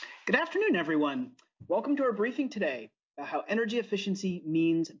Good afternoon, everyone. Welcome to our briefing today about how energy efficiency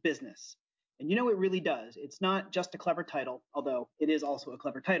means business. And you know, it really does. It's not just a clever title, although it is also a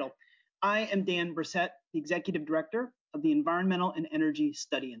clever title. I am Dan Brissett, the Executive Director of the Environmental and Energy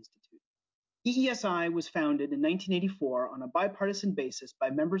Study Institute. EESI was founded in 1984 on a bipartisan basis by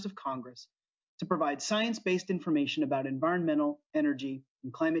members of Congress to provide science-based information about environmental, energy,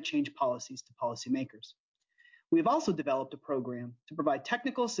 and climate change policies to policymakers. We have also developed a program to provide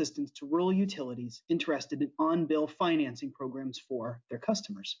technical assistance to rural utilities interested in on-bill financing programs for their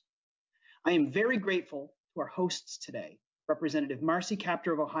customers. I am very grateful to our hosts today, Representative Marcy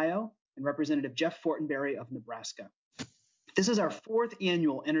Kaptur of Ohio and Representative Jeff Fortenberry of Nebraska. This is our fourth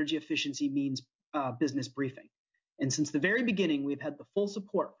annual Energy Efficiency Means business briefing. And since the very beginning, we've had the full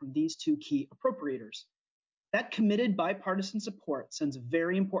support from these two key appropriators. That committed bipartisan support sends a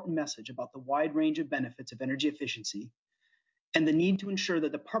very important message about the wide range of benefits of energy efficiency and the need to ensure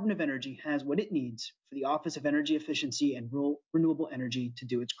that the Department of Energy has what it needs for the Office of Energy Efficiency and Renewable Energy to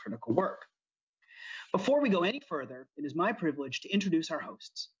do its critical work. Before we go any further, it is my privilege to introduce our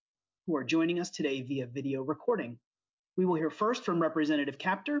hosts, who are joining us today via video recording. We will hear first from Representative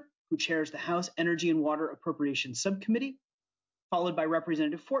Kaptur, who chairs the House Energy and Water Appropriations Subcommittee, followed by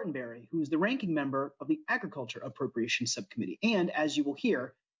Representative Fortenberry, who is the ranking member of the Agriculture Appropriations Subcommittee, and as you will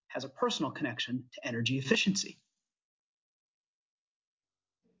hear, has a personal connection to energy efficiency.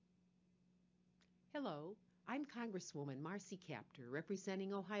 Hello, I'm Congresswoman Marcy Kaptur,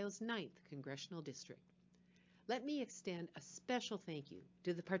 representing Ohio's 9th Congressional District. Let me extend a special thank you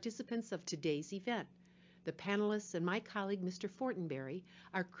to the participants of today's event. The panelists and my colleague, Mr. Fortenberry,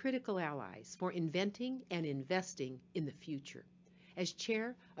 are critical allies for inventing and investing in the future. As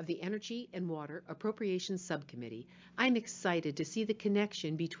chair of the Energy and Water Appropriations Subcommittee, I'm excited to see the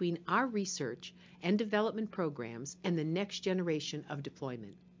connection between our research and development programs and the next generation of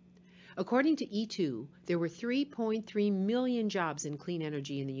deployment. According to E2, there were 3.3 million jobs in clean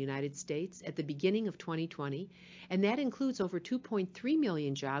energy in the United States at the beginning of 2020, and that includes over 2.3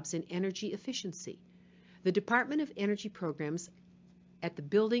 million jobs in energy efficiency. The Department of Energy programs at the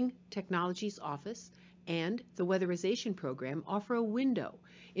Building Technologies Office and the Weatherization Program offer a window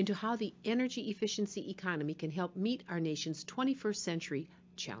into how the energy efficiency economy can help meet our nation's 21st century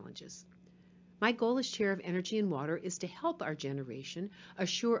challenges. My goal as chair of Energy and Water is to help our generation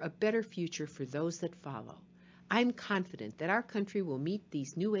assure a better future for those that follow. I'm confident that our country will meet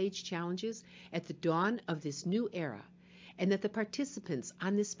these new age challenges at the dawn of this new era, and that the participants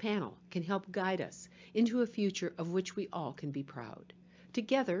on this panel can help guide us into a future of which we all can be proud.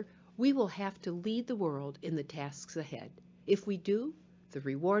 Together, we will have to lead the world in the tasks ahead. If we do, the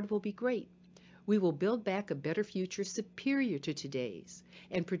reward will be great. We will build back a better future superior to today's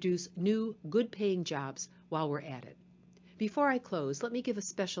and produce new, good-paying jobs while we're at it. Before I close, let me give a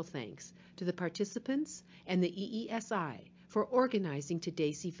special thanks to the participants and the EESI for organizing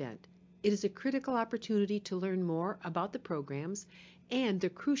today's event. It is a critical opportunity to learn more about the programs and the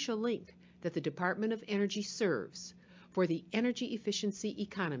crucial link that the Department of Energy serves for the energy efficiency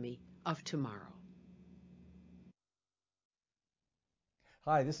economy of tomorrow.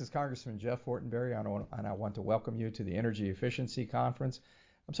 Hi, this is Congressman Jeff Fortenberry, and I want to welcome you to the Energy Efficiency Conference.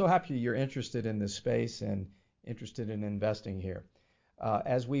 I'm so happy you're interested in this space and interested in investing here.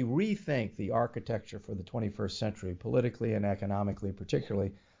 As we rethink the architecture for the 21st century, politically and economically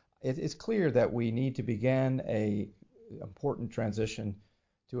particularly, it's clear that we need to begin an important transition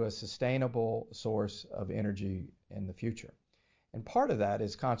to a sustainable source of energy in the future. And part of that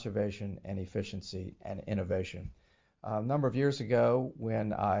is conservation and efficiency and innovation. A number of years ago,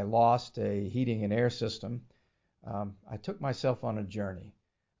 when I lost a heating and air system, I took myself on a journey.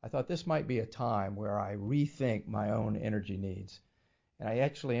 I thought this might be a time where I rethink my own energy needs. And I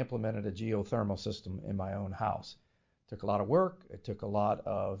actually implemented a geothermal system in my own house. It took a lot of work. It took a lot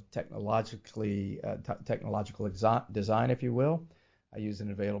of technological design, if you will. I used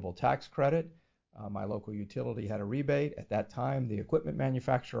an available tax credit. My local utility had a rebate. At that time, the equipment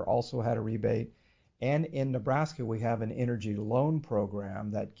manufacturer also had a rebate. And in Nebraska, we have an energy loan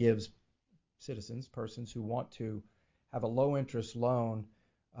program that gives citizens, persons who want to have a low interest loan,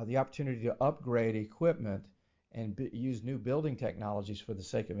 the opportunity to upgrade equipment and use new building technologies for the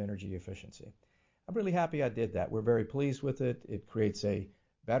sake of energy efficiency. I'm really happy I did that. We're very pleased with it. It creates a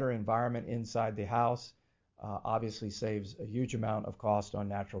better environment inside the house, obviously saves a huge amount of cost on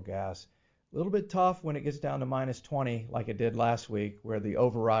natural gas. A little bit tough when it gets down to minus 20 like it did last week, where the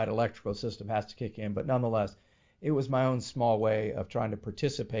override electrical system has to kick in, but nonetheless, it was my own small way of trying to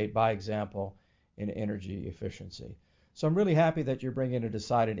participate by example in energy efficiency. So I'm really happy that you're bringing a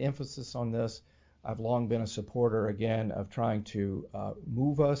decided emphasis on this. I've long been a supporter, again, of trying to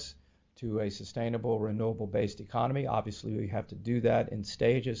move us to a sustainable, renewable-based economy. Obviously, we have to do that in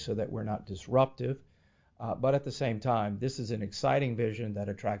stages so that we're not disruptive. But at the same time, this is an exciting vision that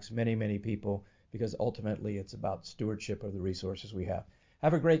attracts many, many people because ultimately it's about stewardship of the resources we have.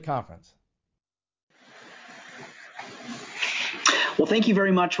 Have a great conference. Well, thank you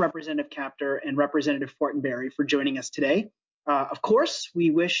very much, Representative Kaptur and Representative Fortenberry, for joining us today. Of course,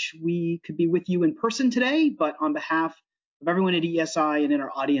 we wish we could be with you in person today, but on behalf of everyone at EESI and in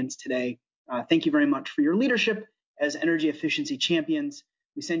our audience today, thank you very much for your leadership as energy efficiency champions.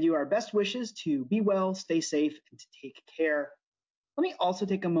 We send you our best wishes to be well, stay safe, and to take care. Let me also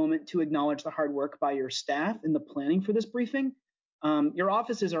take a moment to acknowledge the hard work by your staff in the planning for this briefing. Your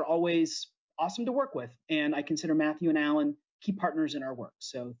offices are always awesome to work with, and I consider Matthew and Alan key partners in our work.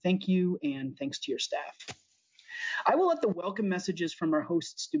 So thank you, and thanks to your staff. I will let the welcome messages from our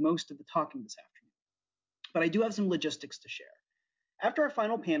hosts do most of the talking this afternoon, but I do have some logistics to share. After our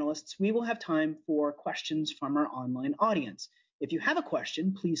final panelists, we will have time for questions from our online audience. If you have a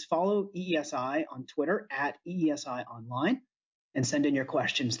question, please follow EESI on Twitter at EESI Online and send in your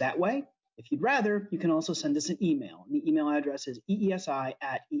questions that way. If you'd rather, you can also send us an email. The email address is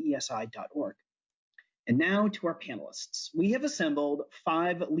eesi@eesi.org. And now to our panelists. We have assembled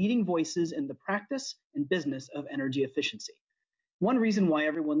 5 leading voices in the practice and business of energy efficiency. One reason why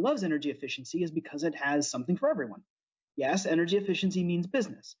everyone loves energy efficiency is because it has something for everyone. Yes, energy efficiency means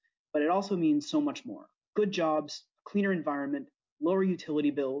business, but it also means so much more. Good jobs, a cleaner environment, lower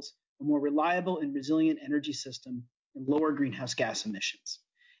utility bills, a more reliable and resilient energy system, and lower greenhouse gas emissions.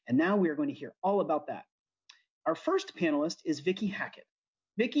 And now we are going to hear all about that. Our first panelist is Vicki Hackett.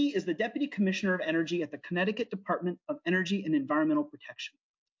 Vicki is the Deputy Commissioner of Energy at the Connecticut Department of Energy and Environmental Protection.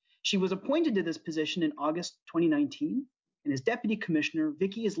 She was appointed to this position in August 2019, and as Deputy Commissioner,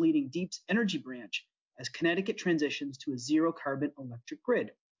 Vicki is leading DEEP's energy branch as Connecticut transitions to a zero-carbon electric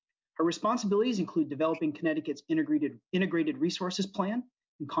grid. Her responsibilities include developing Connecticut's integrated resources plan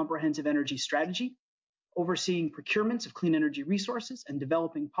and comprehensive energy strategy, overseeing procurements of clean energy resources, and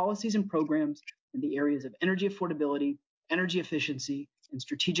developing policies and programs in the areas of energy affordability, energy efficiency, and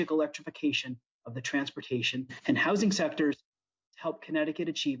strategic electrification of the transportation and housing sectors to help Connecticut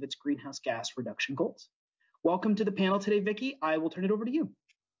achieve its greenhouse gas reduction goals. Welcome to the panel today, Vicki. I will turn it over to you.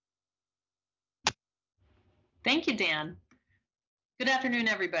 Thank you, Dan. Good afternoon,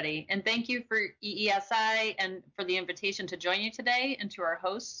 everybody, and thank you for EESI and for the invitation to join you today, and to our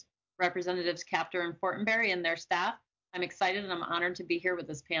hosts, Representatives Kaptur and Fortenberry and their staff. I'm excited and I'm honored to be here with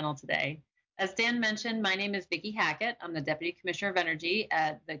this panel today. As Dan mentioned, my name is Vicki Hackett. I'm the Deputy Commissioner of Energy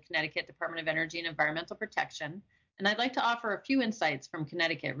at the Connecticut Department of Energy and Environmental Protection, and I'd like to offer a few insights from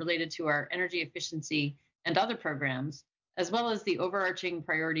Connecticut related to our energy efficiency and other programs, as well as the overarching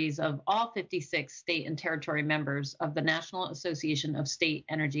priorities of all 56 state and territory members of the National Association of State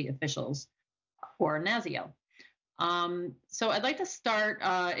Energy Officials, or NASEO. So I'd like to start,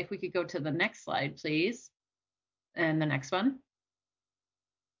 if we could go to the next slide, please, and the next one.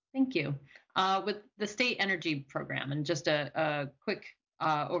 Thank you. With the state energy program, and just a quick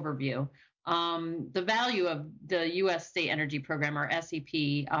overview. The value of the U.S. State Energy Program, or SEP,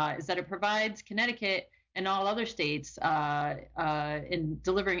 is that it provides Connecticut and all other states in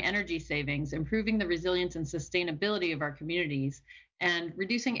delivering energy savings, improving the resilience and sustainability of our communities, and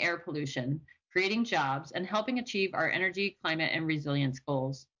reducing air pollution, creating jobs, and helping achieve our energy, climate, and resilience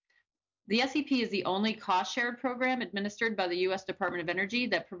goals. The SEP is the only cost-shared program administered by the U.S. Department of Energy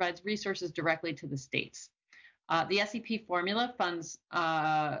that provides resources directly to the states. The SEP formula funds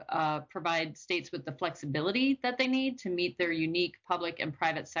provide states with the flexibility that they need to meet their unique public and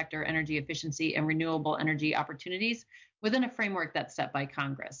private sector energy efficiency and renewable energy opportunities within a framework that's set by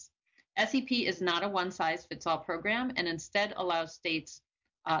Congress. SEP is not a one-size-fits-all program, and instead allows states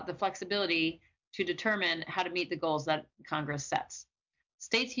the flexibility to determine how to meet the goals that Congress sets.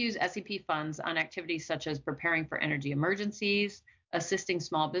 States use SEP funds on activities such as preparing for energy emergencies, assisting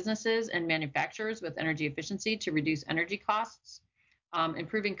small businesses and manufacturers with energy efficiency to reduce energy costs,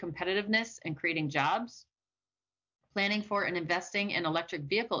 improving competitiveness and creating jobs, planning for and investing in electric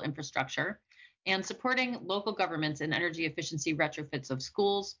vehicle infrastructure, and supporting local governments in energy efficiency retrofits of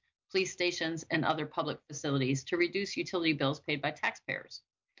schools, police stations, and other public facilities to reduce utility bills paid by taxpayers.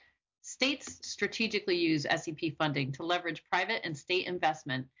 States strategically use SEP funding to leverage private and state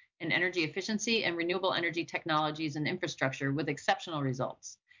investment in energy efficiency and renewable energy technologies and infrastructure with exceptional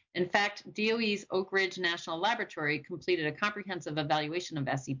results. In fact, DOE's Oak Ridge National Laboratory completed a comprehensive evaluation of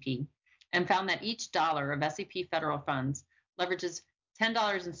SEP and found that each dollar of SEP federal funds leverages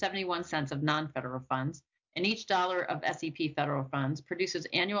 $10.71 of non-federal funds and each dollar of SEP federal funds produces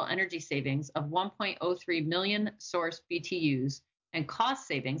annual energy savings of 1.03 million source BTUs and cost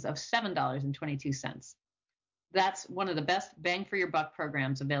savings of $7.22. That's one of the best bang for your buck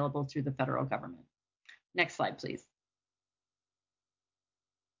programs available through the federal government. Next slide, please.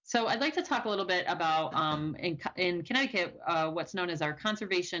 So I'd like to talk a little bit about, in Connecticut, what's known as our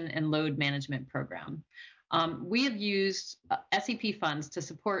Conservation and Load Management Program. We have used SEP funds to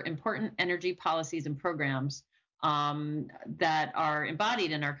support important energy policies and programs that are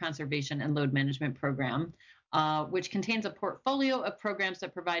embodied in our Conservation and Load Management Program, which contains a portfolio of programs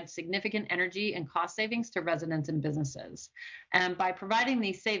that provide significant energy and cost savings to residents and businesses. And by providing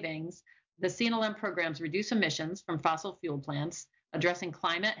these savings, the CNLM programs reduce emissions from fossil fuel plants, addressing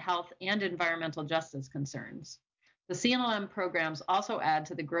climate, health, and environmental justice concerns. The CNLM programs also add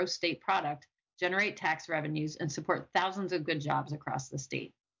to the gross state product, generate tax revenues, and support thousands of good jobs across the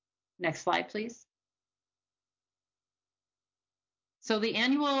state. Next slide, please. So the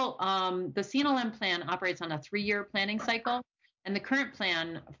CNLM plan operates on a 3-year planning cycle, and the current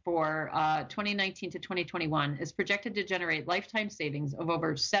plan for 2019 to 2021 is projected to generate lifetime savings of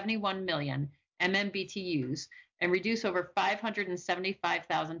over 71 million MMBTUs and reduce over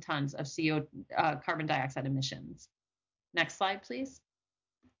 575,000 tons of carbon dioxide emissions. Next slide, please.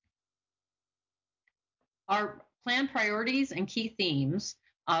 Our plan priorities and key themes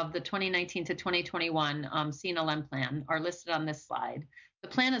of the 2019 to 2021 CNLM plan are listed on this slide. The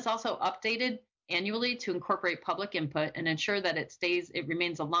plan is also updated annually to incorporate public input and ensure that it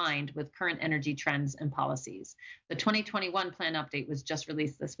remains aligned with current energy trends and policies. The 2021 plan update was just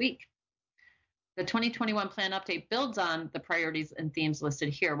released this week. The 2021 plan update builds on the priorities and themes listed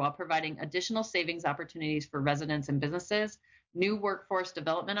here while providing additional savings opportunities for residents and businesses, new workforce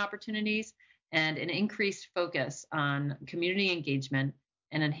development opportunities, and an increased focus on community engagement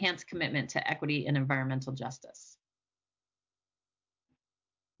and enhanced commitment to equity and environmental justice.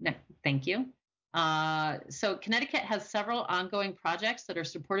 Thank you. So Connecticut has several ongoing projects that are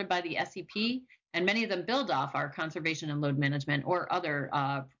supported by the SEP, and many of them build off our conservation and load management or other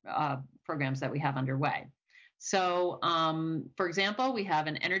programs that we have underway. So, for example, we have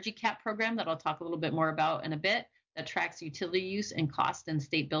an energy cap program that I'll talk a little bit more about in a bit that tracks utility use and cost in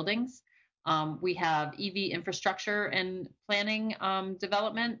state buildings. We have EV infrastructure and planning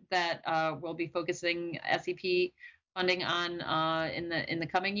development that we'll be focusing SEP funding on in the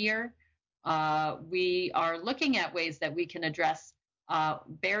coming year. We are looking at ways that we can address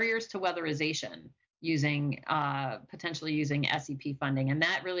barriers to weatherization potentially using SEP funding. And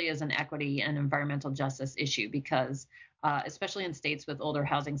that really is an equity and environmental justice issue because especially in states with older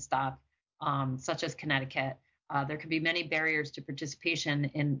housing stock, such as Connecticut, there can be many barriers to participation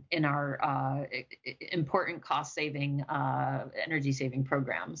in our important cost-saving, energy-saving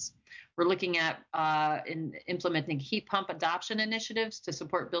programs. We're looking at implementing heat pump adoption initiatives to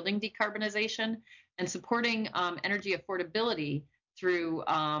support building decarbonization and supporting energy affordability through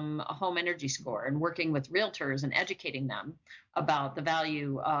a home energy score and working with realtors and educating them about the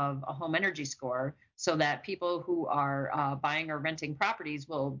value of a home energy score so that people who are buying or renting properties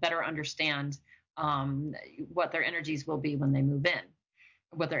will better understand what their energies will be when they move in,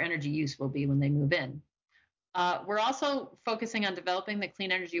 what their energy use will be when they move in. We're also focusing on developing the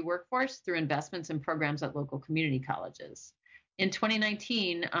clean energy workforce through investments in programs at local community colleges. In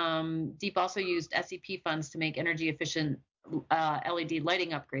 2019, DEEP also used SEP funds to make energy efficient LED lighting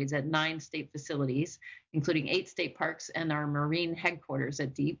upgrades at 9 state facilities, including 8 state parks and our marine headquarters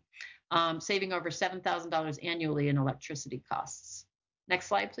at DEEP, saving over $7,000 annually in electricity costs. Next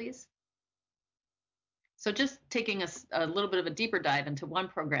slide, please. So just taking a little bit of a deeper dive into one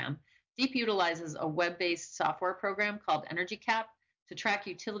program, DEEP utilizes a web-based software program called Energy Cap to track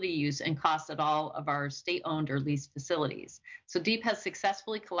utility use and costs at all of our state-owned or leased facilities. So DEEP has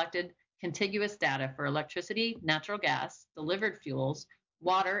successfully collected contiguous data for electricity, natural gas, delivered fuels,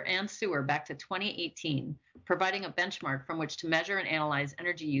 water, and sewer back to 2018, providing a benchmark from which to measure and analyze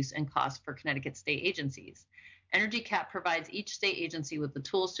energy use and costs for Connecticut state agencies. Energy Cap provides each state agency with the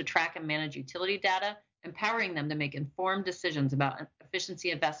tools to track and manage utility data, empowering them to make informed decisions about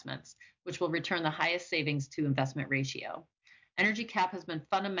efficiency investments, which will return the highest savings to investment ratio. Energy Cap has been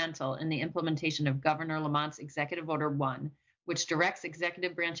fundamental in the implementation of Governor Lamont's Executive Order 1, which directs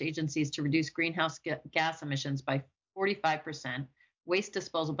executive branch agencies to reduce greenhouse gas emissions by 45%, waste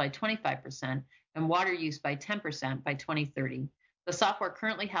disposal by 25%, and water use by 10% by 2030. The software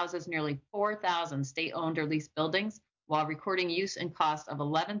currently houses nearly 4,000 state-owned or leased buildings while recording use and cost of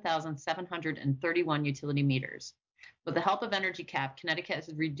 11,731 utility meters. With the help of Energy Cap, Connecticut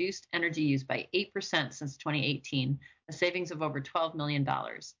has reduced energy use by 8% since 2018, a savings of over $12 million.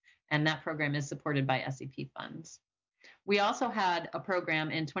 and that program is supported by SEP funds. We also had a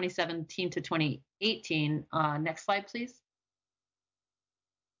program in 2017 to 2018. Next slide, please.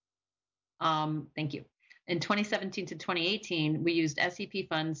 Thank you. In 2017 to 2018, we used SEP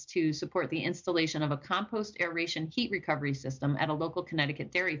funds to support the installation of a compost aeration heat recovery system at a local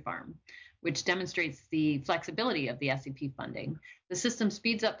Connecticut dairy farm, which demonstrates the flexibility of the SEP funding. The system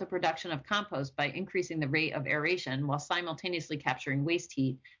speeds up the production of compost by increasing the rate of aeration while simultaneously capturing waste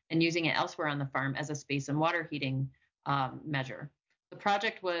heat and using it elsewhere on the farm as a space and water heating measure. The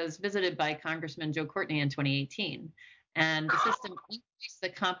project was visited by Congressman Joe Courtney in 2018, and the system increased the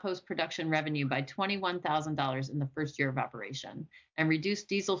compost production revenue by $21,000 in the first year of operation and reduced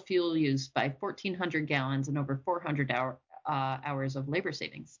diesel fuel use by 1,400 gallons and over 400 hours of labor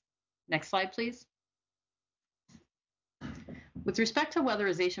savings. Next slide, please. With respect to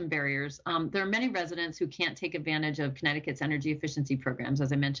weatherization barriers, there are many residents who can't take advantage of Connecticut's energy efficiency programs,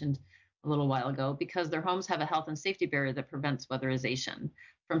 as I mentioned a little while ago, because their homes have a health and safety barrier that prevents weatherization.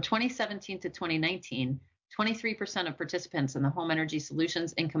 From 2017 to 2019, 23% of participants in the Home Energy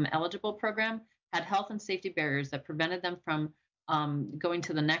Solutions Income Eligible Program had health and safety barriers that prevented them from going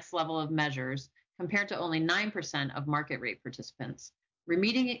to the next level of measures, compared to only 9% of market rate participants.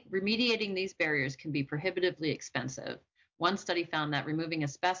 Remediating these barriers can be prohibitively expensive. One study found that removing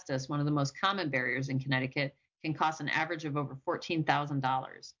asbestos, one of the most common barriers in Connecticut, can cost an average of over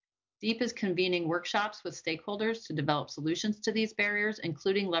 $14,000. DEEP is convening workshops with stakeholders to develop solutions to these barriers,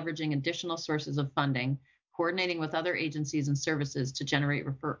 including leveraging additional sources of funding, coordinating with other agencies and services to generate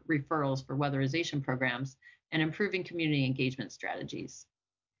referrals for weatherization programs, and improving community engagement strategies.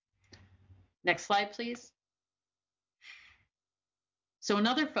 Next slide, please. So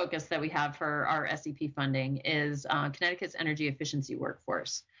another focus that we have for our SEP funding is Connecticut's energy efficiency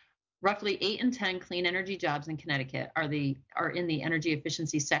workforce. Roughly 8 in 10 clean energy jobs in Connecticut are in the energy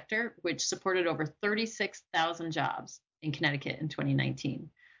efficiency sector, which supported over 36,000 jobs in Connecticut in 2019.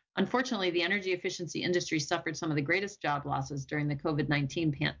 Unfortunately, the energy efficiency industry suffered some of the greatest job losses during the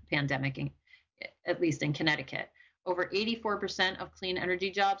COVID-19 pandemic, at least in Connecticut. Over 84% of clean energy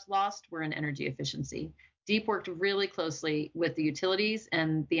jobs lost were in energy efficiency. DEEP worked really closely with the utilities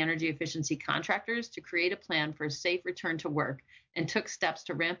and the energy efficiency contractors to create a plan for a safe return to work and took steps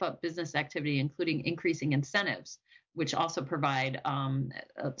to ramp up business activity, including increasing incentives, which also provide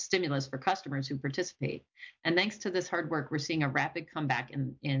a stimulus for customers who participate. And thanks to this hard work, we're seeing a rapid comeback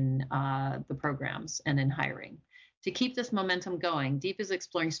in the programs and in hiring. To keep this momentum going, DEEP is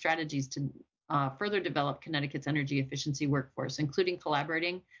exploring strategies to further develop Connecticut's energy efficiency workforce, including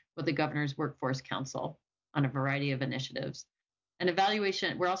collaborating with the Governor's Workforce Council on a variety of initiatives.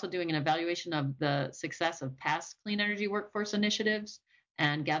 We're also doing an evaluation of the success of past clean energy workforce initiatives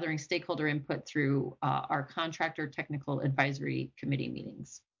and gathering stakeholder input through our contractor technical advisory committee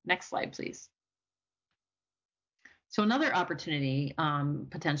meetings. Next slide, please. So another opportunity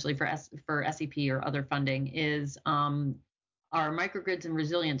potentially for SEP or other funding is our microgrids and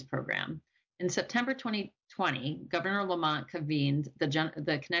resilience program. In September 2020, Governor Lamont convened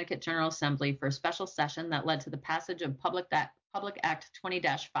the Connecticut General Assembly for a special session that led to the passage of Public Act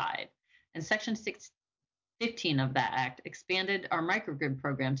 20-5, and Section 615 of that act expanded our microgrid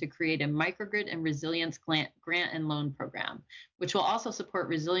program to create a microgrid and resilience grant and loan program, which will also support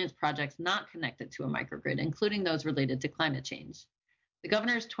resilience projects not connected to a microgrid, including those related to climate change. The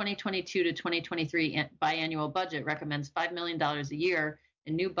governor's 2022 to 2023 biannual budget recommends $5 million a year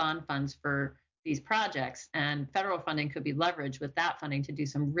in new bond funds for these projects, and federal funding could be leveraged with that funding to do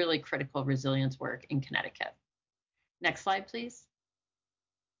some really critical resilience work in Connecticut. Next slide, please.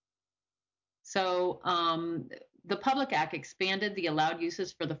 So the Public Act expanded the allowed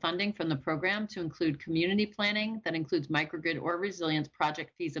uses for the funding from the program to include community planning that includes microgrid or resilience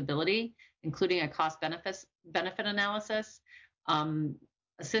project feasibility, including a cost-benefit analysis,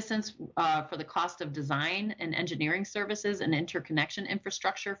 assistance for the cost of design and engineering services and interconnection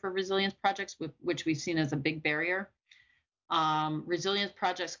infrastructure for resilience projects, which we've seen as a big barrier. Resilience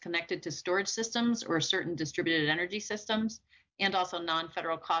projects connected to storage systems or certain distributed energy systems, and also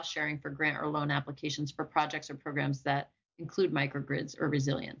non-federal cost sharing for grant or loan applications for projects or programs that include microgrids or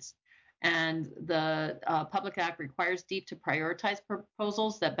resilience. And the Public Act requires DEEP to prioritize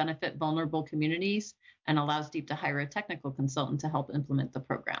proposals that benefit vulnerable communities and allows DEEP to hire a technical consultant to help implement the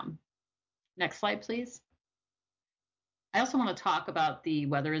program. Next slide, please. I also want to talk about the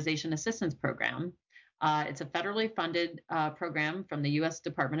Weatherization Assistance Program. It's a federally funded program from the U.S.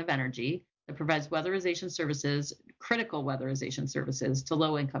 Department of Energy that provides weatherization services, critical weatherization services to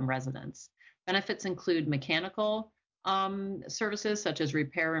low-income residents. Benefits include mechanical services such as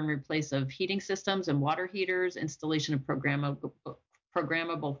repair and replace of heating systems and water heaters, installation of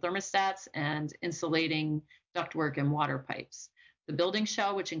programmable thermostats, and insulating ductwork and water pipes. The building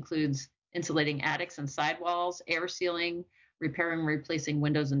shell, which includes insulating attics and sidewalls, air sealing, repairing and replacing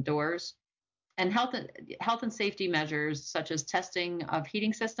windows and doors, and health and safety measures such as testing of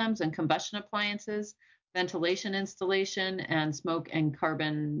heating systems and combustion appliances, ventilation installation, and smoke and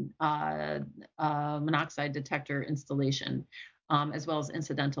carbon monoxide detector installation, as well as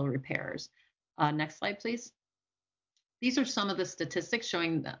incidental repairs. Next slide, please. These are some of the statistics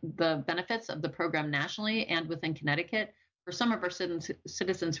showing the benefits of the program nationally and within Connecticut for some of our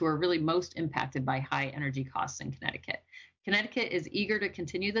citizens who are really most impacted by high energy costs in Connecticut. Connecticut is eager to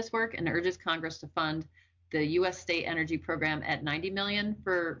continue this work and urges Congress to fund the U.S. State Energy Program at $90 million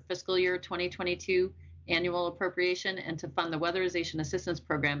for fiscal year 2022 annual appropriation, and to fund the Weatherization Assistance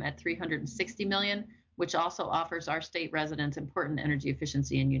Program at $360 million, which also offers our state residents important energy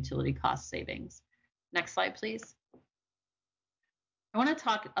efficiency and utility cost savings. Next slide, please. I want to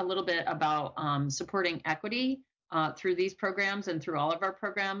talk a little bit about supporting equity through these programs and through all of our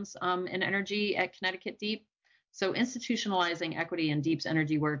programs in energy at Connecticut Deep. So institutionalizing equity in DEEP's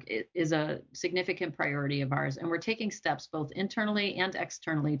energy work is a significant priority of ours, and we're taking steps both internally and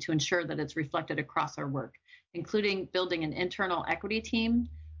externally to ensure that it's reflected across our work, including building an internal equity team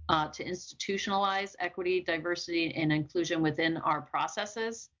to institutionalize equity, diversity, and inclusion within our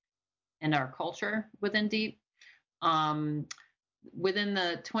processes and our culture within DEEP. Within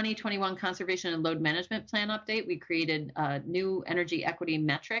the 2021 Conservation and Load Management Plan update, we created new energy equity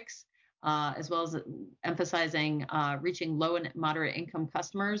metrics, as well as emphasizing reaching low and moderate income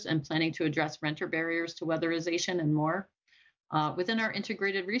customers and planning to address renter barriers to weatherization and more. Within our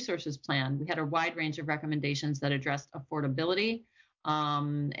integrated resources plan, we had a wide range of recommendations that addressed affordability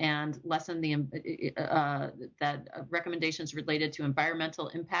and lessen the recommendations related to environmental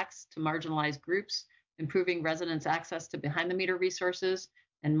impacts to marginalized groups, improving residents' access to behind-the-meter resources,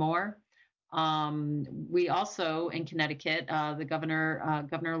 and more. We also, in Connecticut, the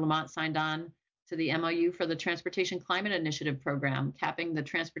Governor Lamont signed on to the MOU for the Transportation Climate Initiative program, capping the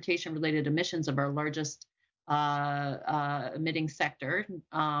transportation-related emissions of our largest emitting sector,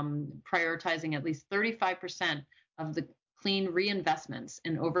 prioritizing at least 35% of the clean reinvestments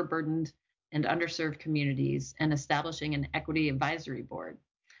in overburdened and underserved communities, and establishing an equity advisory board.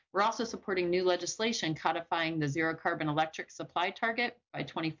 We're also supporting new legislation codifying the zero carbon electric supply target by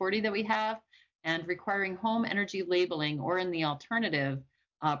 2040 that we have, and requiring home energy labeling, or in the alternative,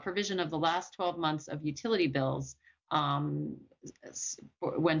 provision of the last 12 months of utility bills when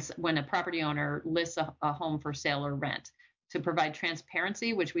a property owner lists a home for sale or rent, to provide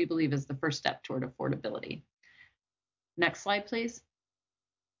transparency, which we believe is the first step toward affordability. Next slide, please.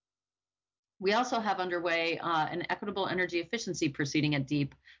 We also have underway an equitable energy efficiency proceeding at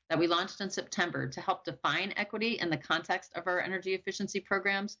DEEP that we launched in September to help define equity in the context of our energy efficiency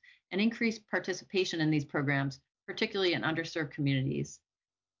programs and increase participation in these programs, particularly in underserved communities.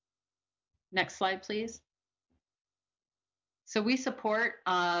 Next slide, please. So we support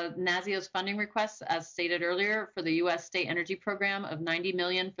NASIO's funding requests, as stated earlier, for the U.S. State Energy Program of $90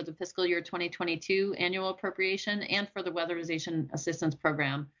 million for the fiscal year 2022 annual appropriation, and for the Weatherization Assistance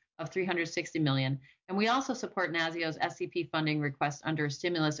Program of $360 million. And we also support NASIO's SCP funding request under a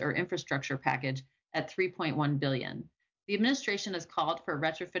stimulus or infrastructure package at $3.1 billion. The administration has called for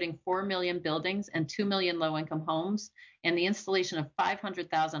retrofitting 4 million buildings and 2 million low-income homes, and the installation of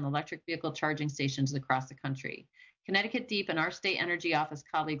 500,000 electric vehicle charging stations across the country. Connecticut Deep and our state energy office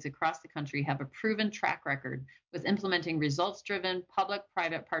colleagues across the country have a proven track record with implementing results-driven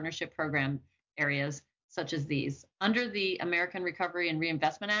public-private partnership program areas such as these. Under the American Recovery and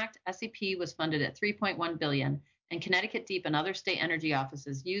Reinvestment Act, SCP was funded at $3.1 billion, and Connecticut Deep and other state energy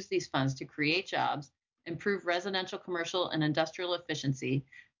offices use these funds to create jobs, improve residential, commercial, and industrial efficiency,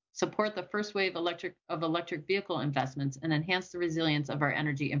 support the first wave of electric vehicle investments, and enhance the resilience of our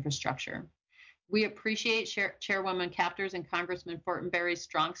energy infrastructure. We appreciate Chairwoman Kaptur's and Congressman Fortenberry's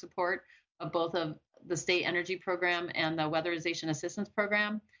strong support of both of the State Energy Program and the Weatherization Assistance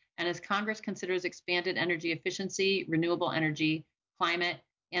Program. And as Congress considers expanded energy efficiency, renewable energy, climate,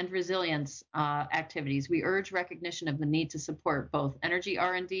 and resilience activities, we urge recognition of the need to support both energy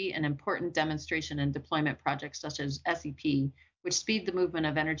R&D and important demonstration and deployment projects such as SEP, which speed the movement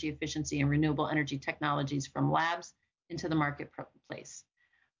of energy efficiency and renewable energy technologies from labs into the marketplace.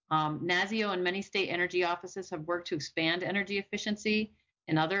 NASIO and many state energy offices have worked to expand energy efficiency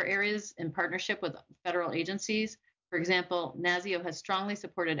in other areas in partnership with federal agencies. For example, NASIO has strongly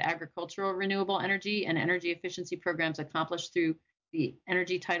supported agricultural renewable energy and energy efficiency programs accomplished through the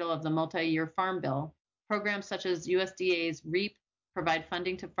energy title of the multi-year Farm Bill. Programs such as USDA's REAP provide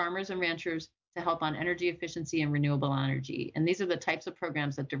funding to farmers and ranchers to help on energy efficiency and renewable energy. And these are the types of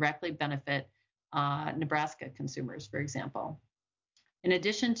programs that directly benefit Nebraska consumers, for example. In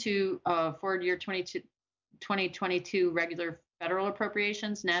addition to forward year 2022 regular federal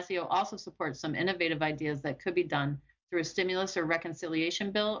appropriations, NASIO also supports some innovative ideas that could be done through a stimulus or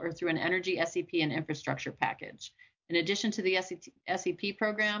reconciliation bill or through an energy SEP and infrastructure package. In addition to the SEP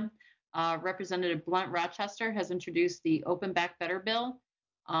program, Representative Blunt Rochester has introduced the Open Back Better bill,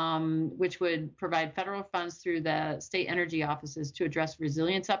 which would provide federal funds through the state energy offices to address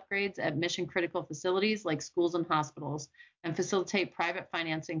resilience upgrades at mission critical facilities like schools and hospitals and facilitate private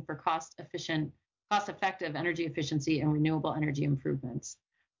financing for cost-effective energy efficiency and renewable energy improvements.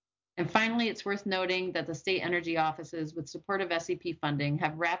 And finally, it's worth noting that the state energy offices, with support of SEP funding,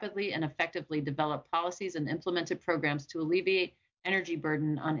 have rapidly and effectively developed policies and implemented programs to alleviate energy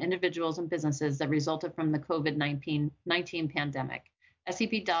burden on individuals and businesses that resulted from the COVID-19 pandemic.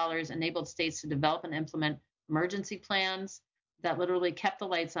 SEP dollars enabled states to develop and implement emergency plans that literally kept the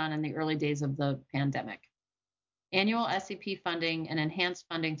lights on in the early days of the pandemic. Annual SEP funding and enhanced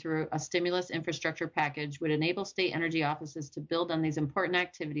funding through a stimulus infrastructure package would enable state energy offices to build on these important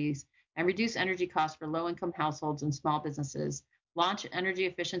activities and reduce energy costs for low-income households and small businesses, launch energy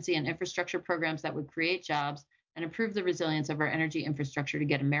efficiency and infrastructure programs that would create jobs, and improve the resilience of our energy infrastructure to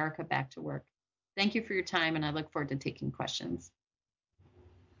get America back to work. Thank you for your time, and I look forward to taking questions.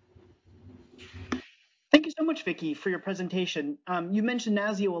 Thank you so much, Vicki, for your presentation. You mentioned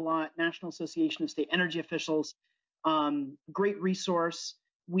NASIO a lot, National Association of State Energy Officials. Great resource.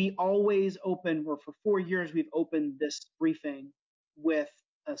 We always open, or for 4 years, we've opened this briefing with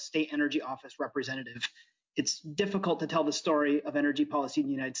a state energy office representative. It's difficult to tell the story of energy policy in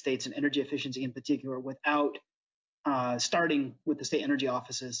the United States and energy efficiency in particular without starting with the state energy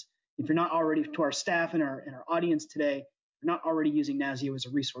offices. If you're not already, to our staff and our audience today, if you're not already using NASIO as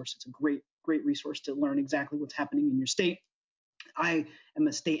a resource, it's a great resource to learn exactly what's happening in your state. I am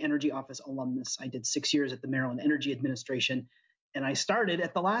a state energy office alumnus. I did 6 years at the Maryland Energy Administration, and I started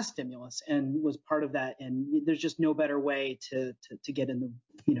at the last stimulus and was part of that. And there's just no better way to get in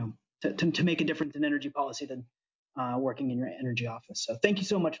the, to make a difference in energy policy than working in your energy office. So thank you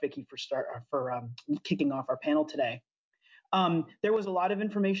so much, Vicki, for kicking off our panel today. There was a lot of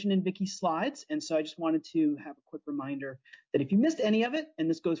information in Vicki's slides, and so I just wanted to have a quick reminder that if you missed any of it, and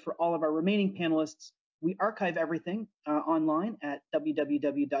this goes for all of our remaining panelists, we archive everything online at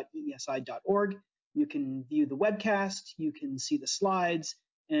www.eesi.org. You can view the webcast, you can see the slides,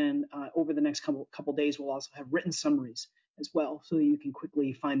 and over the next couple days, we'll also have written summaries as well, so that you can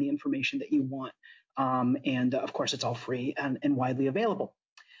quickly find the information that you want. And of course, it's all free and widely available.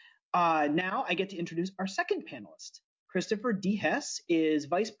 Now I get to introduce our second panelist. Christopher D. Hess is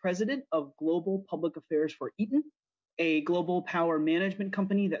Vice President of Global Public Affairs for Eaton, a global power management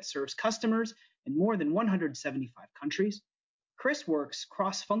company that serves customers in more than 175 countries. Chris works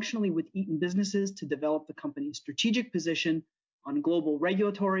cross-functionally with Eaton businesses to develop the company's strategic position on global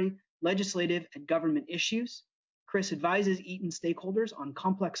regulatory, legislative, and government issues. Chris advises Eaton stakeholders on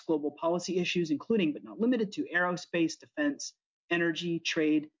complex global policy issues, including but not limited to aerospace, defense, energy,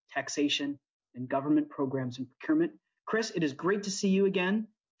 trade, taxation, and government programs and procurement. Chris, it is great to see you again.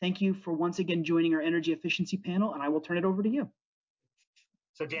 Thank you for once again joining our energy efficiency panel, and I will turn it over to you.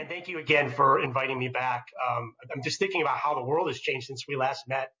 So Dan, thank you again for inviting me back. I'm just thinking about how the world has changed since we last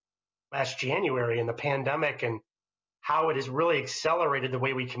met last January in the pandemic, and how it has really accelerated the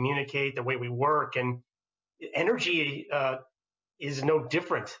way we communicate, the way we work, and energy is no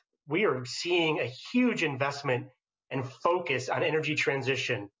different. We are seeing a huge investment and focus on energy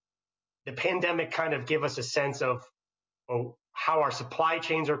transition. The pandemic kind of gave us a sense of how our supply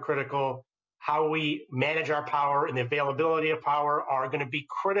chains are critical, how we manage our power and the availability of power are going to be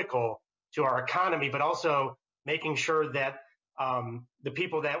critical to our economy, but also making sure that the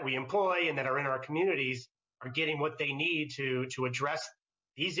people that we employ and that are in our communities are getting what they need to address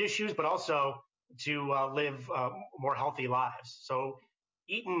these issues, but also to live more healthy lives. So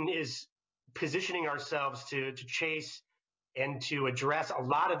Eaton is positioning ourselves to chase and to address a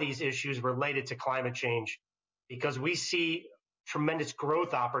lot of these issues related to climate change, because we see tremendous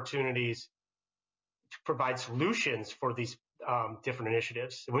growth opportunities to provide solutions for these different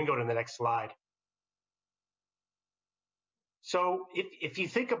initiatives. And we can go to the next slide. So if you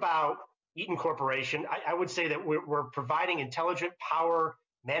think about Eaton Corporation, I would say that we're providing intelligent power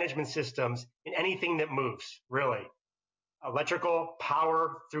management systems in anything that moves, really. Electrical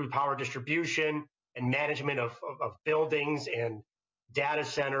power through power distribution and management of buildings and data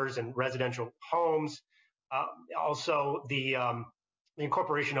centers and residential homes. Also the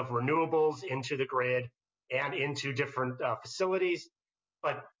incorporation of renewables into the grid and into different facilities.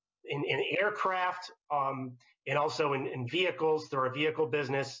 But in aircraft, and also in vehicles through our vehicle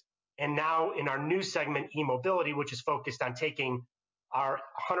business. And now in our new segment, e-mobility, which is focused on taking our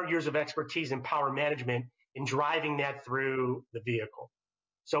 100 years of expertise in power management and driving that through the vehicle.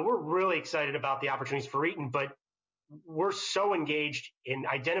 So we're really excited about the opportunities for Eaton, but we're so engaged in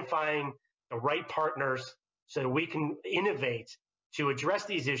identifying the right partners so that we can innovate to address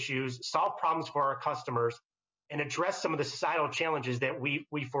these issues, solve problems for our customers, and address some of the societal challenges that we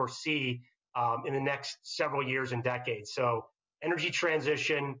foresee in the next several years and decades. So energy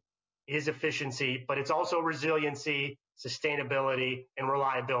transition is efficiency, but it's also resiliency, sustainability, and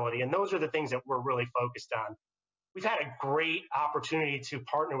reliability. And those are the things that we're really focused on. We've had a great opportunity to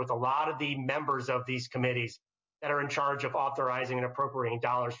partner with a lot of the members of these committees that are in charge of authorizing and appropriating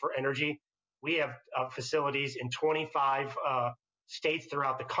dollars for energy. We have facilities in 25 states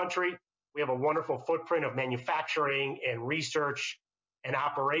throughout the country. We have a wonderful footprint of manufacturing and research and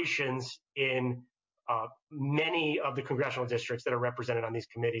operations in many of the congressional districts that are represented on these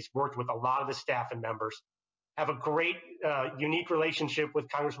committees, worked with a lot of the staff and members, have a great, unique relationship with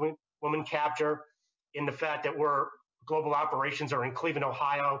Congresswoman Kaptur in the fact that global operations are in Cleveland,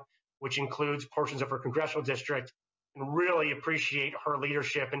 Ohio, which includes portions of her congressional district, and really appreciate her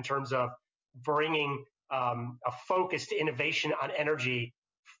leadership in terms of bringing a focus to innovation on energy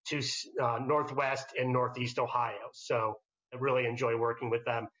to Northwest and Northeast Ohio. So I really enjoy working with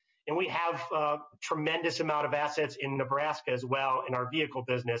them. And we have a tremendous amount of assets in Nebraska as well in our vehicle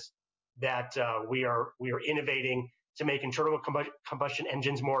business that we are innovating to make internal combustion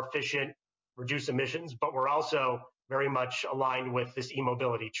engines more efficient, reduce emissions, but we're also very much aligned with this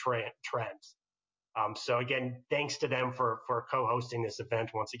e-mobility trends. So again, thanks to them for co-hosting this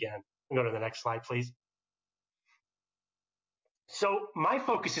event once again. Go to the next slide, please. So my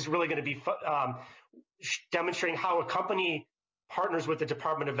focus is really going to be demonstrating how a company partners with the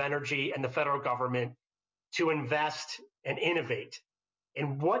Department of Energy and the federal government to invest and innovate,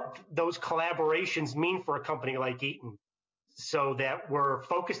 and what those collaborations mean for a company like Eaton, so that we're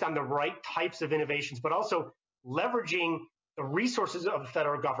focused on the right types of innovations, but also leveraging the resources of the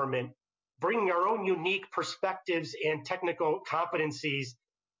federal government, bringing our own unique perspectives and technical competencies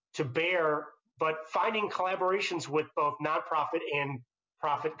to bear, but finding collaborations with both nonprofit and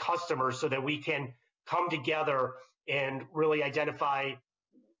profit customers so that we can come together and really identify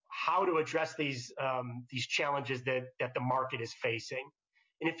how to address these challenges that the market is facing.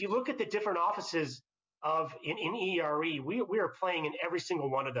 And if you look at the different offices in ERE, we are playing in every single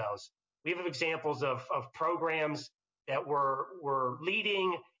one of those. We have examples of programs that we're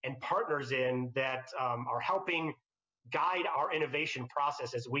leading and partners in that are helping guide our innovation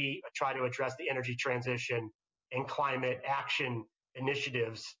process as we try to address the energy transition and climate action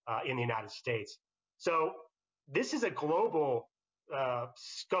initiatives in the United States. So this is a global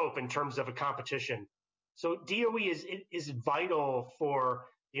scope in terms of a competition. So DOE is vital for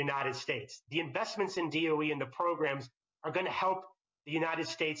the United States. The investments in DOE and the programs are going to help the United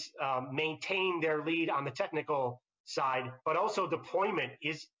States maintain their lead on the technical side, but also deployment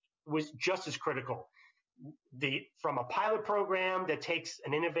was just as critical. From a pilot program that takes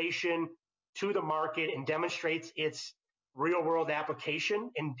an innovation to the market and demonstrates its real-world application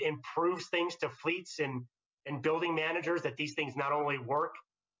and improves things to fleets and building managers, that these things not only work,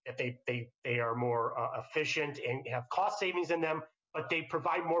 that they are more efficient and have cost savings in them, but they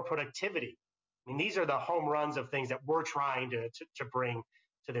provide more productivity. I mean, these are the home runs of things that we're trying to bring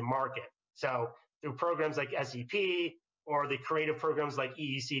to the market. So through programs like SEP or the creative programs like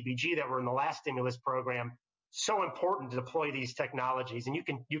EECBG that were in the last stimulus program, so important to deploy these technologies. And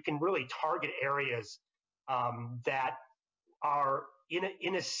you can really target areas that are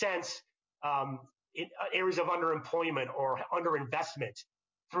in a sense areas of underemployment or underinvestment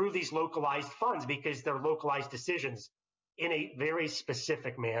through these localized funds, because they're localized decisions in a very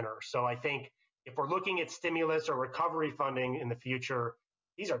specific manner. So I think if we're looking at stimulus or recovery funding in the future,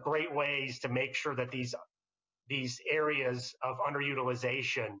 these are great ways to make sure that these areas of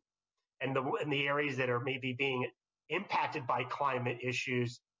underutilization and the areas that are maybe being impacted by climate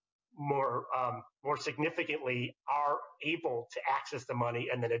issues more significantly are able to access the money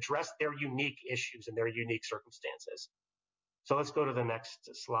and then address their unique issues and their unique circumstances. So let's go to the next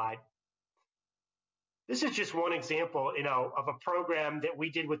slide. This is just one example, of a program that we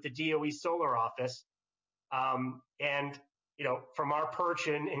did with the DOE Solar Office. And from our perch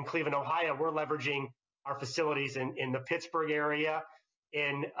in Cleveland, Ohio, we're leveraging our facilities in the Pittsburgh area,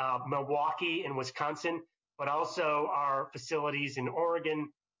 in Milwaukee, in Wisconsin, but also our facilities in Oregon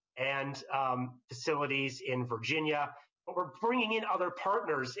and facilities in Virginia. But we're bringing in other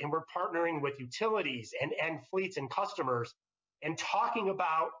partners, and we're partnering with utilities and fleets and customers and talking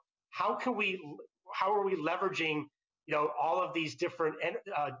about how are we leveraging, all of these different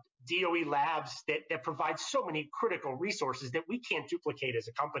DOE labs that provide so many critical resources that we can't duplicate as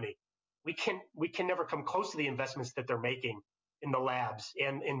a company. We can never come close to the investments that they're making in the labs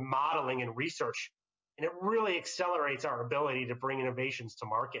and in modeling and research. And it really accelerates our ability to bring innovations to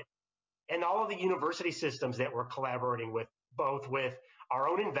market. And all of the university systems that we're collaborating with, both with our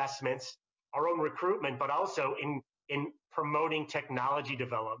own investments, our own recruitment, but also in promoting technology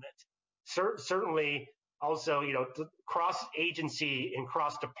development. Certainly also, cross-agency and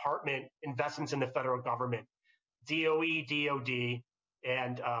cross-department investments in the federal government, DOE, DOD,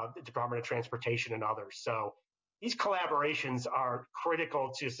 and the Department of Transportation and others. So these collaborations are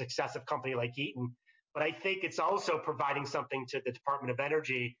critical to the success of a company like Eaton, but I think it's also providing something to the Department of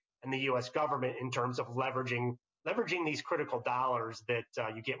Energy and the U.S. government in terms of leveraging these critical dollars that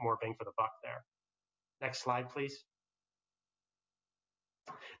you get more bang for the buck there. Next slide, please.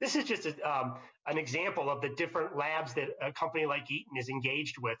 This is just an example of the different labs that a company like Eaton is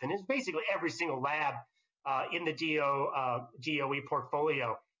engaged with, and it's basically every single lab in the DOE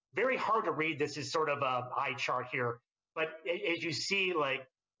portfolio. Very hard to read. This is sort of a eye chart here, but as you see, like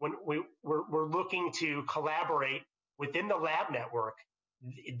when we're looking to collaborate within the lab network,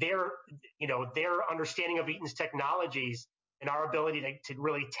 their understanding of Eaton's technologies and our ability to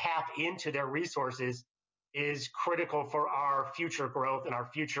really tap into their resources is critical for our future growth and our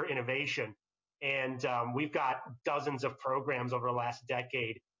future innovation. And we've got dozens of programs over the last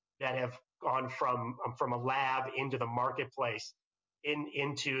decade that have gone from a lab into the marketplace,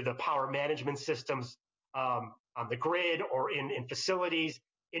 into the power management systems on the grid or in facilities,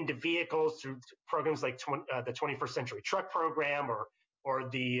 into vehicles through programs like the 21st Century Truck Program or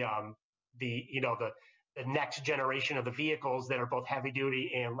the next generation of the vehicles that are both heavy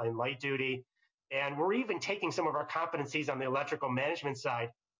duty and light duty. And we're even taking some of our competencies on the electrical management side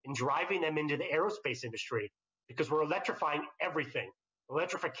and driving them into the aerospace industry, because we're electrifying everything.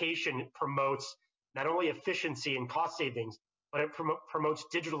 Electrification promotes not only efficiency and cost savings, but it promotes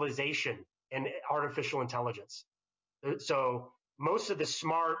digitalization and artificial intelligence. So most of the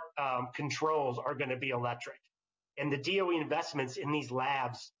smart controls are going to be electric. And the DOE investments in these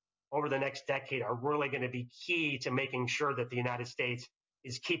labs over the next decade are really going to be key to making sure that the United States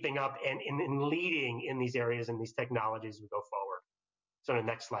is keeping up and leading in these areas and these technologies as we go forward. So the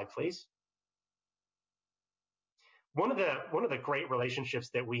next slide, please. One of the great relationships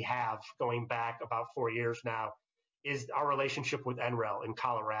that we have going back about 4 years now is our relationship with NREL in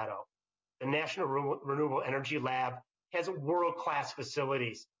Colorado. The National Renewable Energy Lab has world-class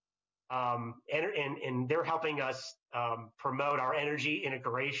facilities, and they're helping us promote our energy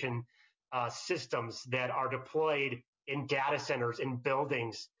integration systems that are deployed in data centers, in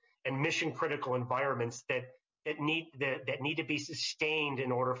buildings, and mission-critical environments that need to be sustained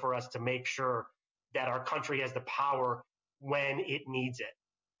in order for us to make sure that our country has the power when it needs it.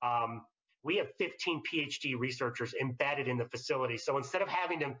 We have 15 PhD researchers embedded in the facility. So instead of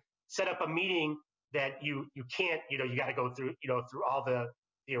having to set up a meeting that you can't, you got to go through, through all the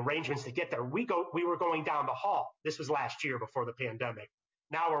arrangements to get there. We were going down the hall. This was last year before the pandemic.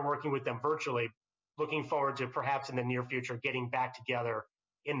 Now we're working with them virtually, looking forward to perhaps in the near future getting back together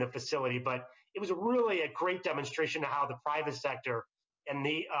in the facility. But it was really a great demonstration of how the private sector and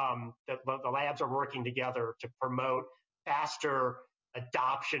the labs are working together to promote faster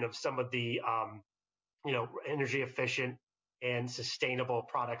adoption of some of the energy efficient and sustainable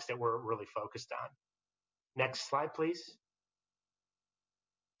products that we're really focused on. Next slide, please.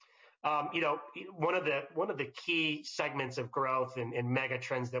 One of the key segments of growth and mega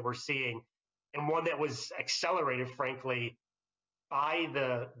trends that we're seeing, and one that was accelerated, frankly, by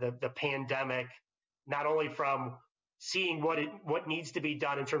the pandemic, not only from seeing what needs to be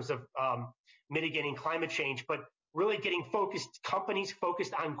done in terms of mitigating climate change, but really getting companies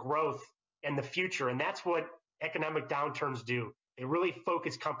focused on growth and the future. And that's what economic downturns do. They really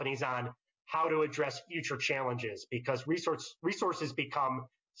focus companies on how to address future challenges, because resources become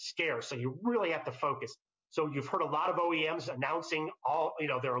scarce. So you really have to focus. So you've heard a lot of OEMs announcing all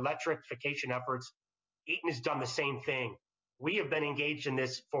their electrification efforts. Eaton has done the same thing. We have been engaged in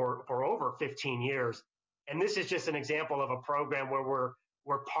this for over 15 years. And this is just an example of a program where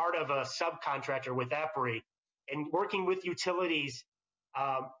we're part of a subcontractor with EPRI and working with utilities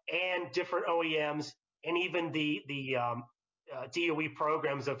and different OEMs and even the DOE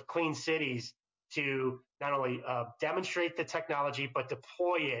programs of clean cities to not only demonstrate the technology, but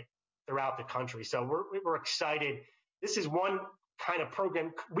deploy it throughout the country. So we're excited. This is one kind of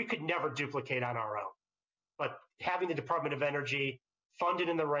program we could never duplicate on our own. But having the Department of Energy funded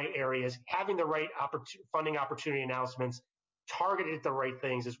in the right areas, having the right funding opportunity announcements, targeted at the right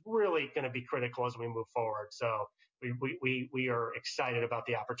things is really going to be critical as we move forward. So we are excited about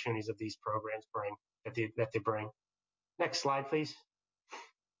the opportunities that these programs bring, that they bring. Next slide, please.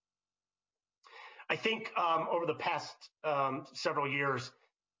 I think over the past several years,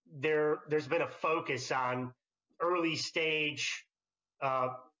 there's been a focus on early stage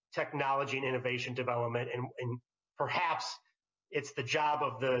technology and innovation development, and perhaps it's the job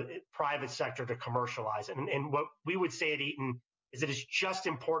of the private sector to commercialize it. And what we would say at Eaton is that it's just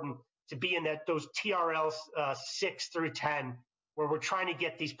important to be in those TRLs 6 through 10, where we're trying to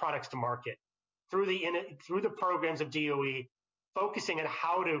get these products to market through the programs of DOE, focusing on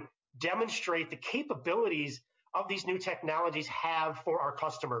how to demonstrate the capabilities of these new technologies have for our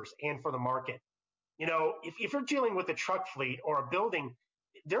customers and for the market. You know, if you're dealing with a truck fleet or a building,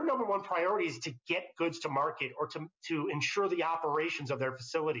 their number one priority is to get goods to market or to ensure the operations of their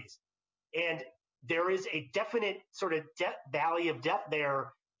facilities. And there is a definite sort of valley of death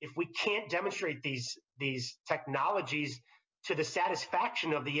there if we can't demonstrate these technologies to the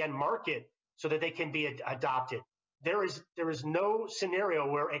satisfaction of the end market so that they can be adopted. There is no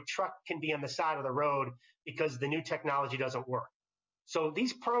scenario where a truck can be on the side of the road because the new technology doesn't work. So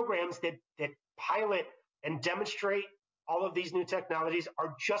these programs that pilot and demonstrate all of these new technologies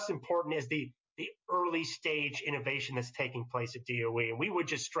are just important as the early stage innovation that's taking place at DOE. And we would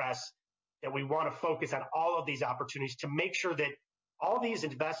just stress that we want to focus on all of these opportunities to make sure that all these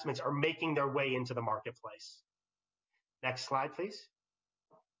investments are making their way into the marketplace. Next slide, please.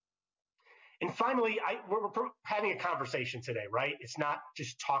 And finally, we're having a conversation today, right? It's not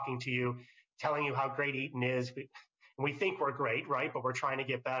just talking to you, telling you how great Eaton is. We think we're great, right? But we're trying to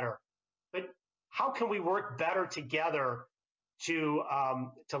get better. But how can we work better together to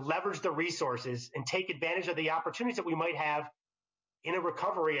leverage the resources and take advantage of the opportunities that we might have in a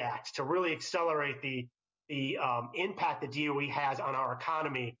Recovery Act to really accelerate the impact that DOE has on our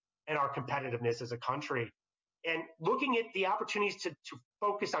economy and our competitiveness as a country? And looking at the opportunities to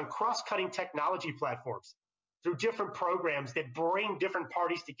focus on cross-cutting technology platforms through different programs that bring different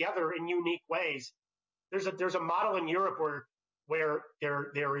parties together in unique ways. There's a model in Europe where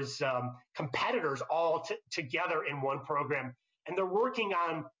there is competitors all together in one program, and they're working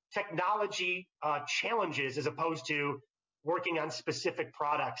on technology challenges as opposed to working on specific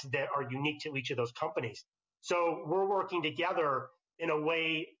products that are unique to each of those companies. So we're working together in a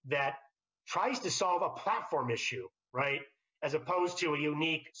way that tries to solve a platform issue, right, as opposed to a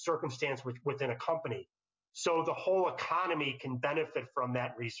unique circumstance within a company. So the whole economy can benefit from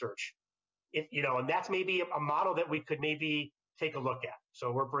that research. And that's maybe a model that we could maybe take a look at.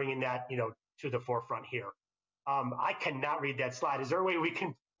 So we're bringing that, to the forefront here. I cannot read that slide. Is there a way we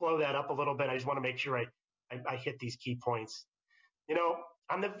can blow that up a little bit? I just want to make sure I hit these key points.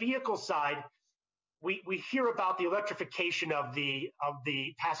 On the vehicle side, we hear about the electrification of the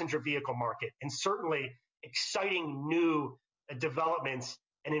passenger vehicle market, and certainly exciting new developments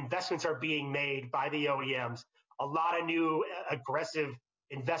and investments are being made by the OEMs. A lot of new aggressive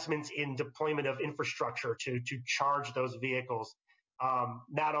investments in deployment of infrastructure to charge those vehicles,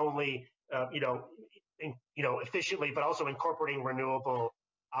 not only efficiently, but also incorporating renewable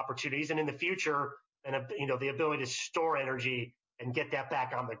opportunities, and in the future, the ability to store energy and get that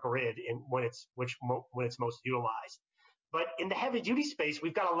back on the grid when it's most utilized. But in the heavy duty space,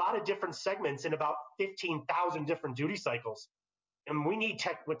 we've got a lot of different segments and about 15,000 different duty cycles, and we need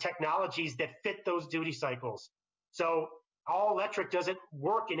technologies that fit those duty cycles. So all electric doesn't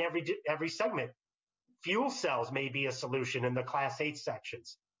work in every segment. Fuel cells may be a solution in the Class 8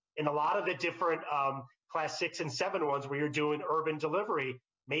 sections. In a lot of the different Class 6 and 7 ones where you're doing urban delivery,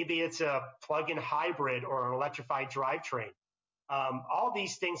 maybe it's a plug-in hybrid or an electrified drivetrain. All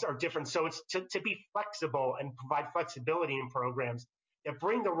these things are different. So it's to be flexible and provide flexibility in programs that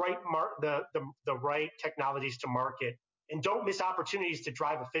bring the right technologies to market and don't miss opportunities to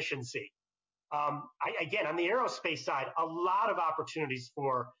drive efficiency. Again, on the aerospace side, a lot of opportunities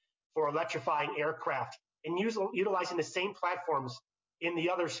for electrifying aircraft and utilizing the same platforms in the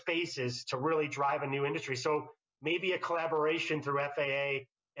other spaces to really drive a new industry. So maybe a collaboration through FAA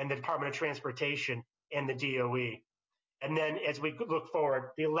and the Department of Transportation and the DOE. And then as we look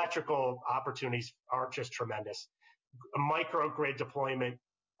forward, the electrical opportunities are just tremendous. Microgrid deployment,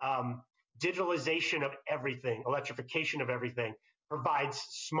 digitalization of everything, electrification of everything, provides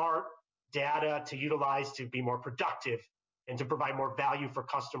smart data to utilize to be more productive and to provide more value for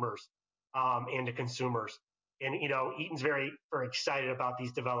customers and to consumers. And Eaton's very, very excited about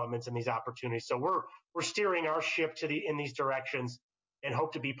these developments and these opportunities. So we're steering our ship in these directions and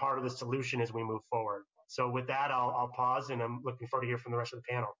hope to be part of the solution as we move forward. So with that, I'll pause, and I'm looking forward to hear from the rest of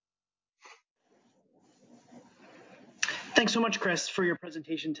the panel. Thanks so much, Chris, for your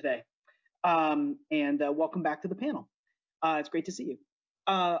presentation today. And welcome back to the panel. It's great to see you.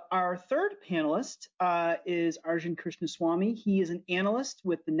 Our third panelist is Arjun Krishnaswamy. He is an analyst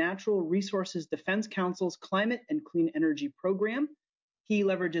with the Natural Resources Defense Council's Climate and Clean Energy Program. He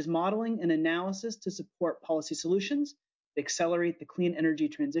leverages modeling and analysis to support policy solutions that accelerate the clean energy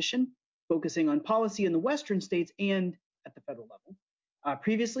transition, focusing on policy in the Western states and at the federal level.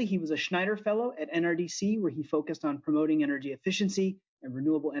 Previously, he was a Schneider Fellow at NRDC, where he focused on promoting energy efficiency and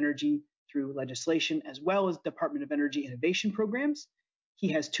renewable energy through legislation, as well as Department of Energy innovation programs. He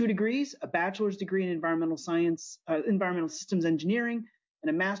has 2 degrees, a bachelor's degree in environmental science, environmental systems engineering, and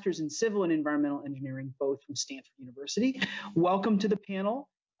a master's in civil and environmental engineering, both from Stanford University. Welcome to the panel,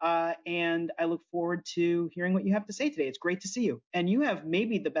 and I look forward to hearing what you have to say today. It's great to see you. And you have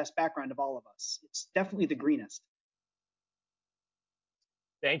maybe the best background of all of us. It's definitely the greenest.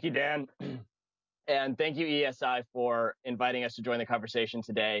 Thank you, Dan. And thank you, ESI, for inviting us to join the conversation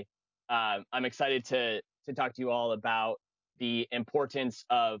today. I'm excited to talk to you all about the importance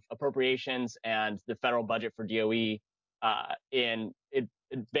of appropriations and the federal budget for DOE in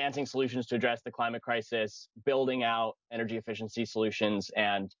advancing solutions to address the climate crisis, building out energy efficiency solutions,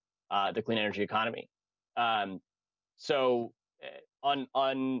 and the clean energy economy. So on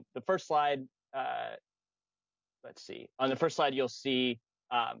the first slide, let's see. On the first slide, you'll see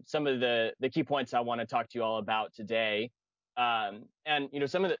some of the key points I want to talk to you all about today. And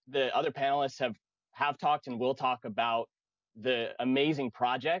some of the other panelists have talked and will talk about the amazing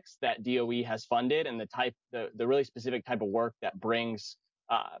projects that DOE has funded and the really specific type of work that brings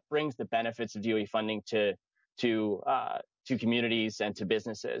the benefits of DOE funding to communities and to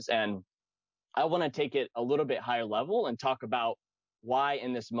businesses. And I want to take it a little bit higher level and talk about why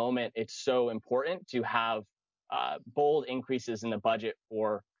in this moment it's so important to have bold increases in the budget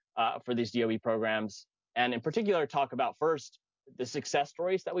for these DOE programs, and in particular talk about first the success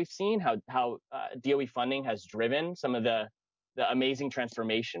stories that we've seen, how DOE funding has driven some of the amazing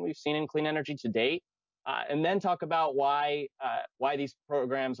transformation we've seen in clean energy to date, and then talk about why these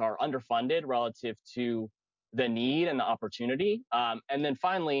programs are underfunded relative to the need and the opportunity, and then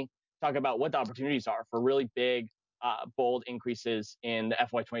finally talk about what the opportunities are for really big, bold increases in the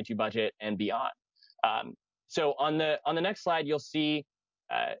FY22 budget and beyond. So on the next slide, you'll see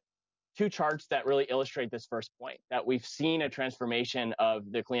 2 charts that really illustrate this first point, that we've seen a transformation of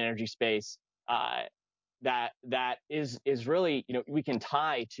the clean energy space that is really, we can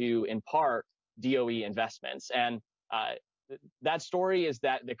tie to, in part, DOE investments. And that story is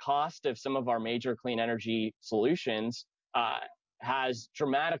that the cost of some of our major clean energy solutions has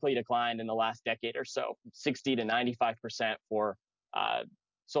dramatically declined in the last decade or so, 60 to 95% for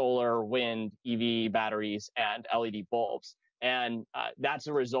solar, wind, EV batteries, and LED bulbs. And that's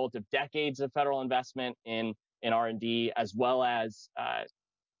a result of decades of federal investment in R&D, as well as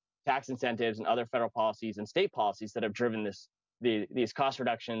tax incentives and other federal policies and state policies that have driven these cost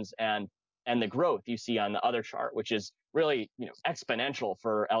reductions and the growth you see on the other chart, which is really exponential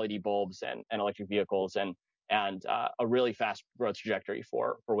for LED bulbs and electric vehicles, and a really fast growth trajectory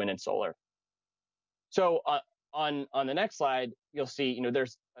for wind and solar. So on the next slide, you'll see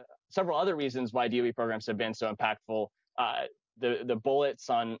there's several other reasons why DOE programs have been so impactful. The bullets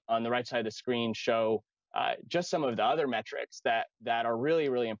on the right side of the screen show just some of the other metrics that are really,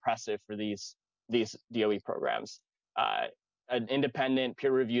 really impressive for these DOE programs. An independent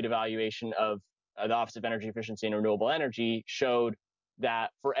peer-reviewed evaluation of the Office of Energy Efficiency and Renewable Energy showed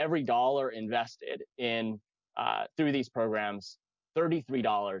that for every dollar invested in through these programs,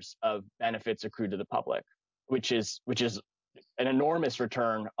 $33 of benefits accrued to the public, which is an enormous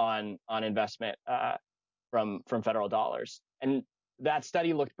return on investment from federal dollars. And that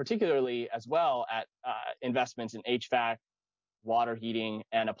study looked particularly as well at investments in HVAC, water heating,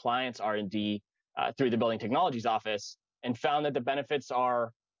 and appliance R&D through the Building Technologies Office, and found that the benefits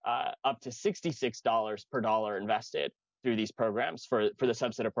are up to $66 per dollar invested through these programs for the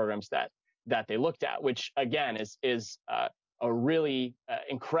subset of programs that they looked at, which again is a really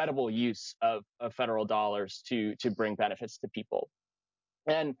incredible use of federal dollars to bring benefits to people.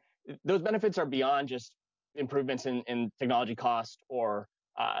 And those benefits are beyond just improvements in technology cost or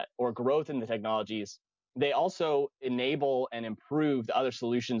growth in the technologies. They also enable and improve the other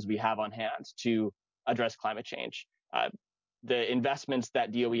solutions we have on hand to address climate change. The investments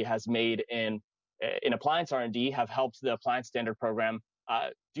that DOE has made in appliance R&D have helped the Appliance Standard Program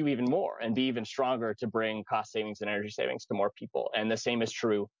do even more and be even stronger to bring cost savings and energy savings to more people. And the same is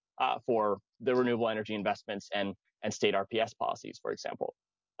true for the renewable energy investments and state RPS policies, for example.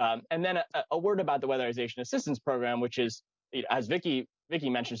 And then a word about the Weatherization Assistance Program, which is, as Vicki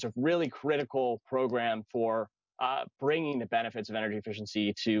mentioned, a really critical program for bringing the benefits of energy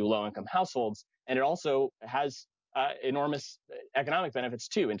efficiency to low-income households. And it also has enormous economic benefits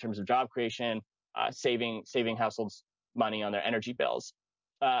too, in terms of job creation, saving households money on their energy bills.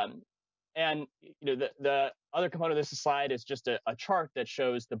 And the other component of this slide is just a chart that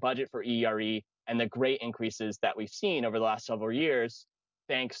shows the budget for EERE and the great increases that we've seen over the last several years,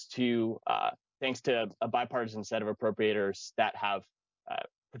 thanks to a bipartisan set of appropriators that have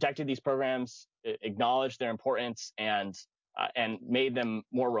protected these programs, acknowledged their importance, and made them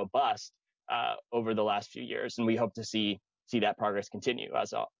more robust over the last few years. And we hope to see that progress continue,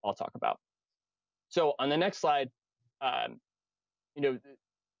 as I'll talk about. So on the next slide,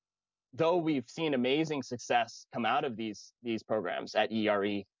 though we've seen amazing success come out of these programs at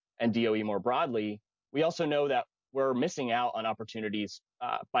EERE and DOE more broadly, we also know that we're missing out on opportunities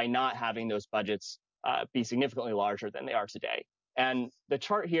by not having those budgets be significantly larger than they are today. And the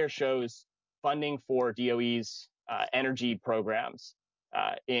chart here shows funding for DOE's energy programs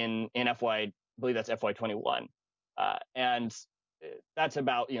in FY, I believe that's FY21, and that's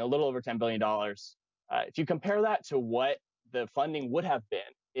about a little over $10 billion. If you compare that to what the funding would have been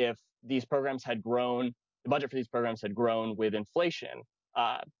if these programs had grown, the budget for these programs had grown with inflation,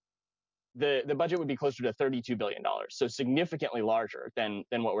 the budget would be closer to $32 billion, so significantly larger than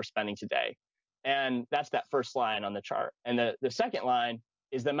what we're spending today. And that's that first line on the chart. And the second line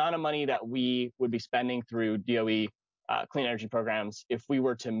is the amount of money that we would be spending through DOE clean energy programs if we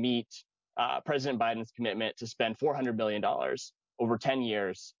were to meet President Biden's commitment to spend $400 billion over 10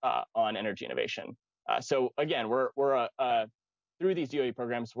 years on energy innovation. So again, we're through these DOE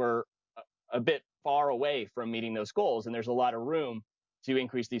programs, we're a bit far away from meeting those goals, and there's a lot of room to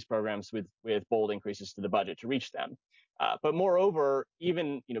increase these programs with bold increases to the budget to reach them. But moreover,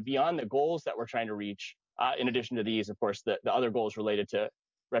 even beyond the goals that we're trying to reach, in addition to these, of course, the other goals related to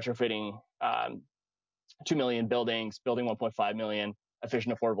retrofitting 2 million buildings, building 1.5 million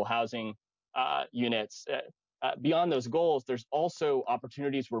efficient, affordable housing units. Beyond those goals, there's also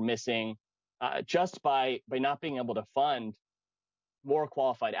opportunities we're missing just by not being able to fund more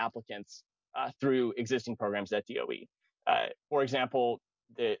qualified applicants through existing programs at DOE. For example,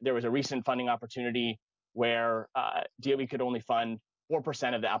 there was a recent funding opportunity where DOE could only fund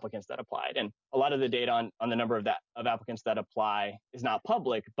 4% of the applicants that applied. And a lot of the data on the number of applicants that apply is not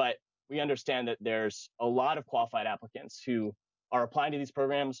public, but we understand that there's a lot of qualified applicants who are applying to these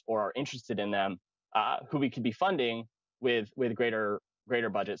programs or are interested in them, who we could be funding with greater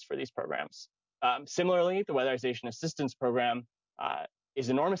budgets for these programs. Similarly, the Weatherization Assistance Program is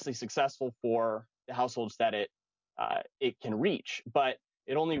enormously successful for the households that it can reach, but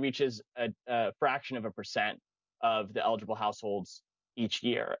it only reaches a fraction of a percent of the eligible households each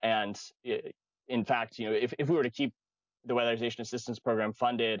year. And in fact, if we were to keep the Weatherization Assistance Program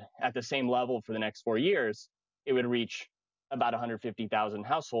funded at the same level for the next 4 years, it would reach about 150,000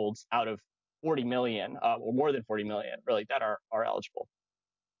 households out of 40 million, or more than 40 million, really, that are eligible.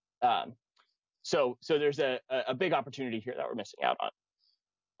 So there's a big opportunity here that we're missing out on.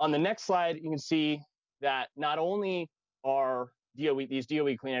 On the next slide, you can see that not only are these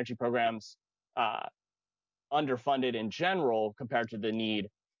DOE clean energy programs underfunded in general compared to the need,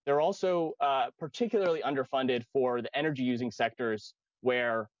 they're also particularly underfunded for the energy using sectors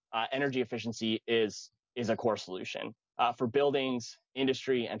where energy efficiency is a core solution. For buildings,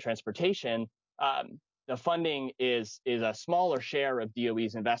 industry, and transportation, the funding is a smaller share of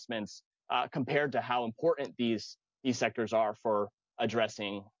DOE's investments compared to how important these sectors are for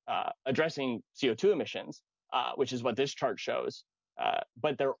addressing CO2 emissions, which is what this chart shows.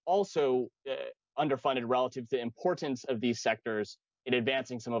 But they're also underfunded relative to the importance of these sectors in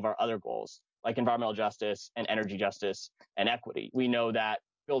advancing some of our other goals, like environmental justice and energy justice and equity. We know that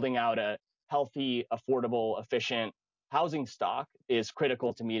building out a healthy, affordable, efficient housing stock is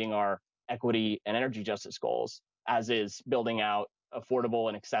critical to meeting our equity and energy justice goals, as is building out affordable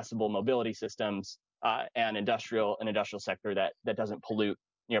and accessible mobility systems and industrial sector that doesn't pollute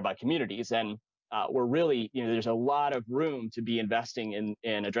nearby communities. And we're really, there's a lot of room to be investing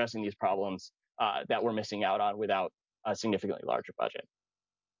in addressing these problems that we're missing out on without a significantly larger budget.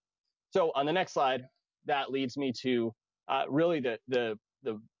 So on the next slide, that leads me to really the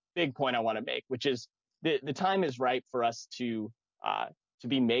big point I want to make, which is the time is right for us to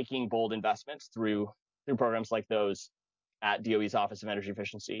be making bold investments through programs like those at DOE's Office of Energy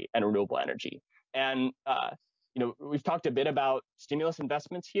Efficiency and Renewable Energy. And we've talked a bit about stimulus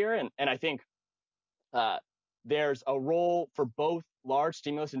investments here, and I think there's a role for both large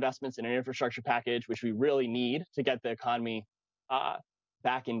stimulus investments in an infrastructure package, which we really need to get the economy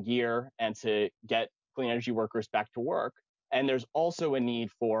back in gear and to get clean energy workers back to work. And there's also a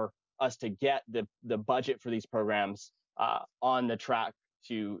need for us to get the budget for these programs on the track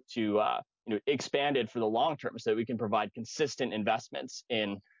to expanded for the long term, so that we can provide consistent investments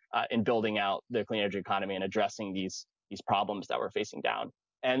in building out the clean energy economy and addressing these problems that we're facing down.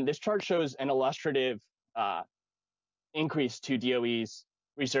 And this chart shows an illustrative increase to DOE's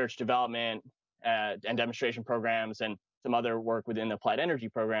research, development, and demonstration programs, and some other work within the applied energy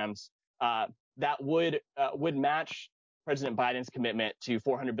programs that would match President Biden's commitment to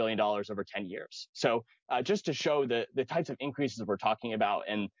 $400 billion over 10 years. So just to show the types of increases we're talking about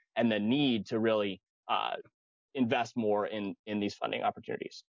and the need to really invest more in these funding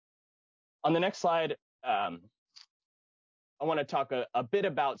opportunities. On the next slide, I want to talk a bit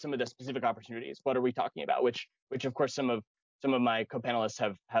about some of the specific opportunities. What are we talking about? Which of course some of my co-panelists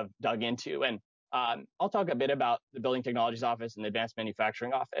have dug into. And I'll talk a bit about the Building Technologies Office and the Advanced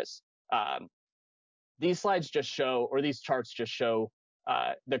Manufacturing Office. These slides just show, or these charts just show,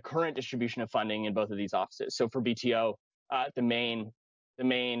 the current distribution of funding in both of these offices. So for BTO, the main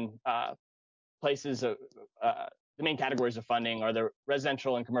places of the main categories of funding are the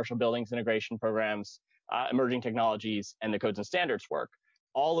residential and commercial buildings integration programs, emerging technologies, and the codes and standards work,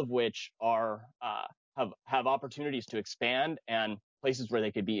 all of which are have opportunities to expand and places where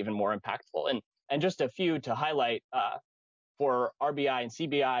they could be even more impactful. And just a few to highlight. For RBI and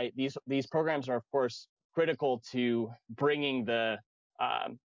CBI, these programs are of course critical to bringing the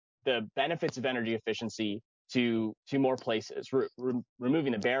benefits of energy efficiency to more places,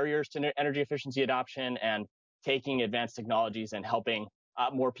 removing the barriers to energy efficiency adoption and taking advanced technologies and helping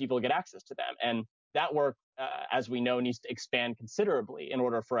more people get access to them. And that work, as we know, needs to expand considerably in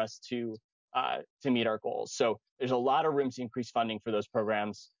order for us to meet our goals. So there's a lot of room to increase funding for those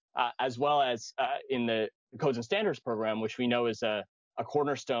programs, as well as in the Codes and Standards program, which we know is a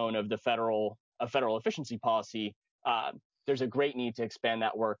cornerstone of the federal efficiency policy. There's a great need to expand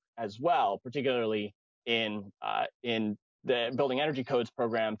that work as well, particularly in the Building Energy Codes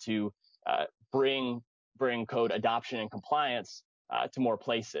program, to bring code adoption and compliance to more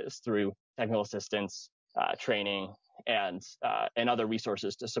places through technical assistance, training, and other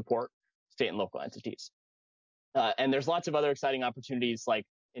resources to support state and local entities. And there's lots of other exciting opportunities, like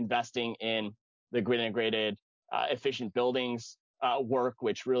investing in the grid integrated efficient buildings work,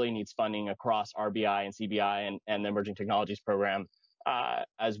 which really needs funding across RBI and CBI and the Emerging Technologies program,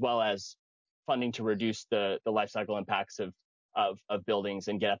 as well as funding to reduce the life cycle impacts of buildings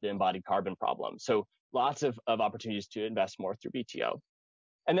and get at the embodied carbon problem. So lots of opportunities to invest more through BTO.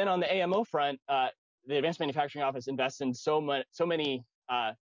 And then on the AMO front, the Advanced Manufacturing Office invests in so many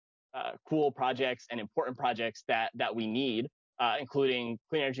cool projects and important projects that we need, including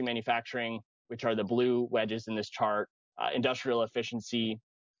clean energy manufacturing, which are the blue wedges in this chart, industrial efficiency,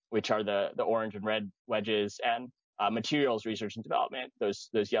 which are the orange and red wedges, and materials research and development,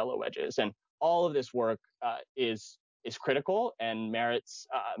 those yellow wedges. And all of this work is critical and merits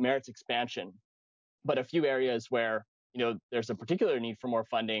expansion. But a few areas where there's a particular need for more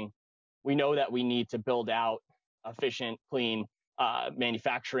funding, we know that we need to build out efficient, clean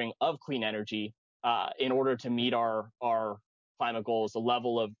manufacturing of clean energy in order to meet our climate goals, the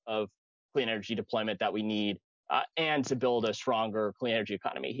level of clean energy deployment that we need, and to build a stronger clean energy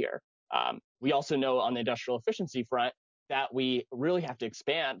economy here. We also know on the industrial efficiency front that we really have to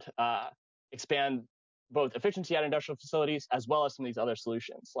expand both efficiency at industrial facilities, as well as some of these other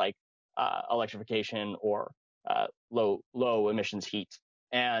solutions like electrification or low emissions heat.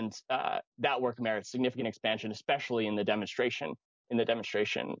 And that work merits significant expansion, especially in the demonstration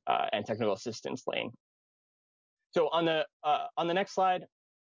and technical assistance lane. So on the next slide,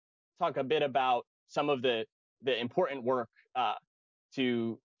 talk a bit about some of the important work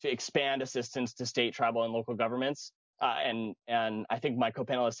to expand assistance to state, tribal, and local governments. And I think my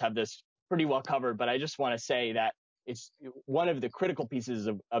co-panelists have this pretty well covered, but I just want to say that it's one of the critical pieces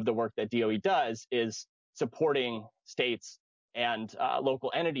of the work that DOE does is supporting states and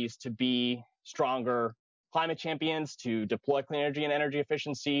local entities to be stronger climate champions, to deploy clean energy and energy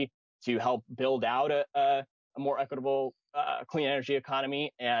efficiency, to help build out a more equitable clean energy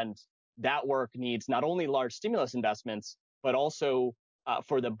economy. And that work needs not only large stimulus investments, but also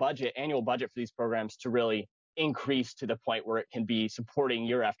for the annual budget for these programs to really increase to the point where it can be supporting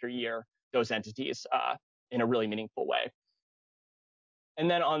year after year those entities in a really meaningful way. And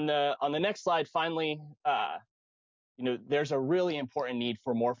then on the next slide, finally, there's a really important need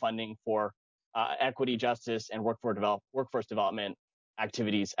for more funding for equity, justice, and workforce development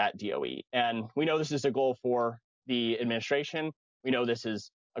activities at DOE. And we know this is a goal for the administration. We know this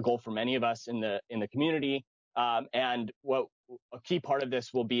is a goal for many of us in the community. And a key part of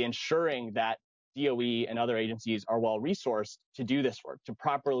this will be ensuring that DOE and other agencies are well resourced to do this work, to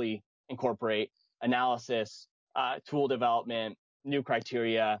properly incorporate analysis, tool development, new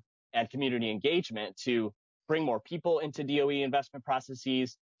criteria, and community engagement to bring more people into DOE investment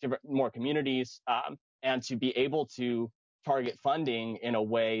processes, to more communities, and to be able to target funding in a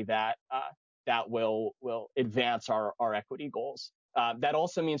way that that will advance our equity goals. That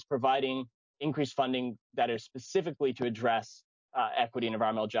also means providing increased funding that is specifically to address equity and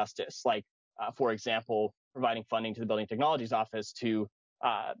environmental justice, like, for example, providing funding to the Building Technologies Office to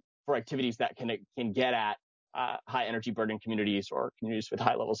for activities that can get at high energy burden communities or communities with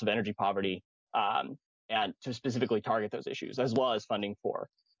high levels of energy poverty, and to specifically target those issues, as well as funding for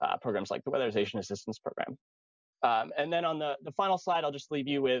programs like the Weatherization Assistance Program. And then on the final slide, I'll just leave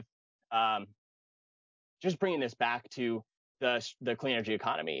you with just bringing this back to the clean energy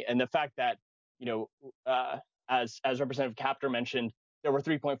economy and the fact that, as Representative Kaptur mentioned, there were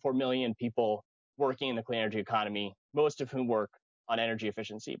 3.4 million people working in the clean energy economy, most of whom work on energy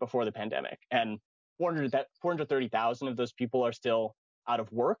efficiency before the pandemic. And 430,000 of those people are still out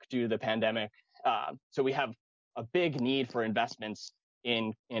of work due to the pandemic. So we have a big need for investments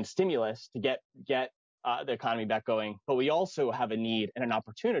in stimulus to get the economy back going. But we also have a need and an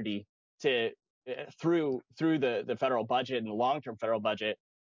opportunity to, through the federal budget and the long-term federal budget,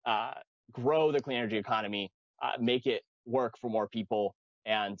 grow the clean energy economy, make it work for more people,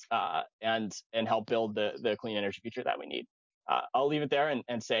 and help build the clean energy future that we need. I'll leave it there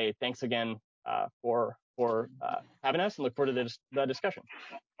and say thanks again for having us, and look forward to the discussion.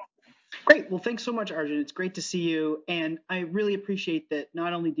 Great. Well, thanks so much, Arjun. It's great to see you. And I really appreciate that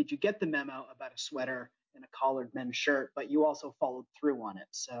not only did you get the memo about a sweater and a collared men's shirt, but you also followed through on it.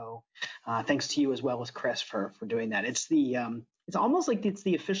 So thanks to you as well as Chris for doing that. It's it's almost like it's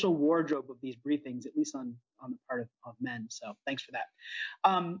the official wardrobe of these briefings, at least on the part of men. So thanks for that.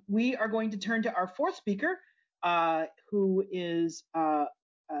 We are going to turn to our fourth speaker, who is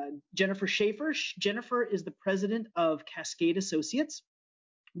Jennifer Schaefer. Jennifer is the president of Cascade Associates,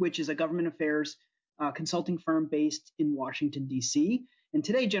 which is a government affairs consulting firm based in Washington, D.C. And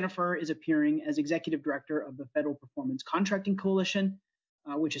today, Jennifer is appearing as executive director of the Federal Performance Contracting Coalition,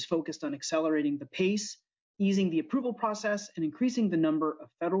 which is focused on accelerating the pace, easing the approval process, and increasing the number of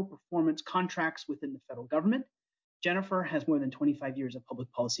federal performance contracts within the federal government. Jennifer has more than 25 years of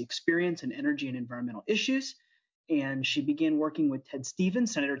public policy experience in energy and environmental issues, and she began working with Ted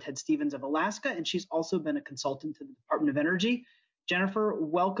Stevens, Senator Ted Stevens of Alaska, and she's also been a consultant to the Department of Energy. Jennifer,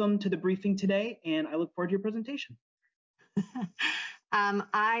 welcome to the briefing today, and I look forward to your presentation.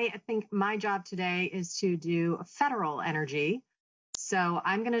 I think my job today is to do federal energy. So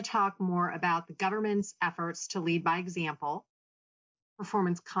I'm going to talk more about the government's efforts to lead by example,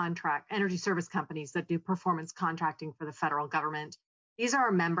 energy service companies that do performance contracting for the federal government. These are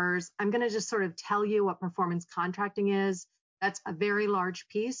our members. I'm going to just sort of tell you what performance contracting is. That's a very large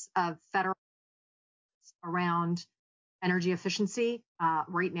piece of federal around energy efficiency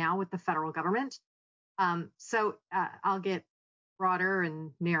right now with the federal government. So I'll get broader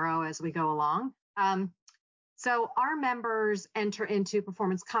and narrow as we go along. So our members enter into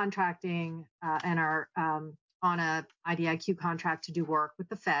performance contracting and are on a IDIQ contract to do work with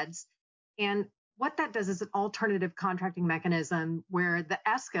the feds. And what that does is an alternative contracting mechanism where the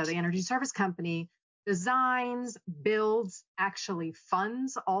ESCO, the Energy Service Company, designs, builds, actually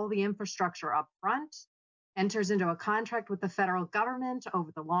funds all the infrastructure up front, enters into a contract with the federal government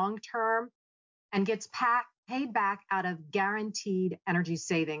over the long term, and gets paid back out of guaranteed energy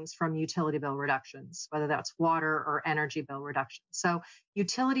savings from utility bill reductions, whether that's water or energy bill reductions. So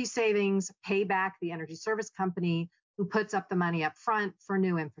utility savings pay back the energy service company who puts up the money up front for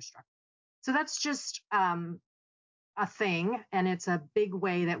new infrastructure. So that's just a thing, and it's a big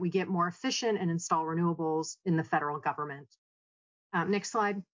way that we get more efficient and install renewables in the federal government. Next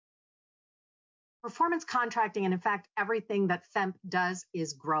slide. Performance contracting, and in fact, everything that FEMP does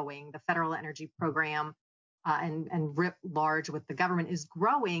is growing. The Federal Energy Program and writ large with the government is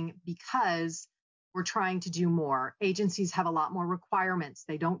growing because we're trying to do more. Agencies have a lot more requirements.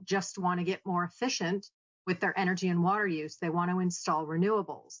 They don't just want to get more efficient with their energy and water use. They want to install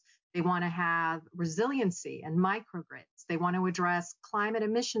renewables. They want to have resiliency and microgrids. They want to address climate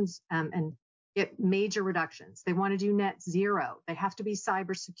emissions and get major reductions. They want to do net zero. They have to be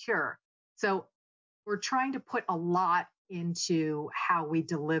cyber secure. So we're trying to put a lot into how we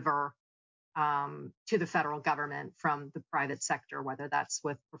deliver to the federal government from the private sector, whether that's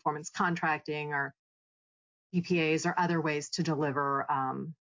with performance contracting or PPAs or other ways to deliver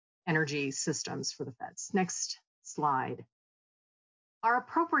energy systems for the feds. Next slide. Our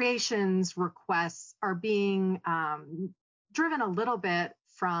appropriations requests are being driven a little bit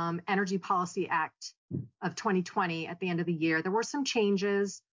from Energy Policy Act of 2020 at the end of the year. There were some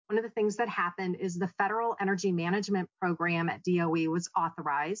changes. one of the things that happened is the Federal Energy Management Program at DOE was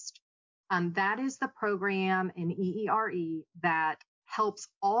authorized. That is the program in EERE that helps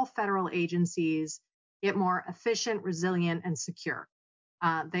all federal agencies get more efficient, resilient, and secure.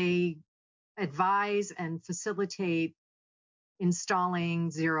 They advise and facilitate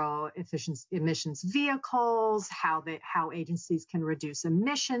installing zero emissions vehicles, how agencies can reduce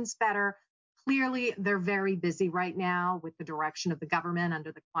emissions better. Clearly, they're very busy right now with the direction of the government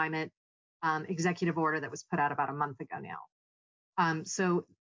under the climate executive order that was put out about a month ago now.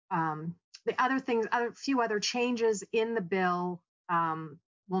 The other things, few other changes in the bill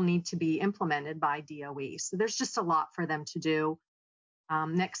will need to be implemented by DOE. So there's just a lot for them to do.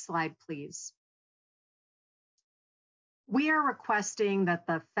 Next slide, please. We are requesting that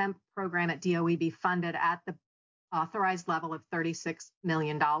the FEMP program at DOE be funded at the authorized level of $36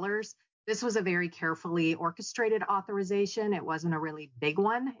 million. This was a very carefully orchestrated authorization. It wasn't a really big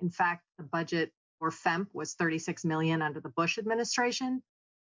one. In fact, the budget for FEMP was $36 million under the Bush administration,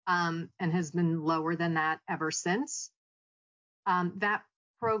 and has been lower than that ever since. That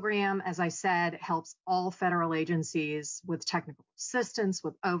program, as I said, helps all federal agencies with technical assistance,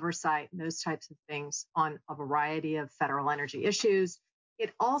 with oversight, and those types of things on a variety of federal energy issues.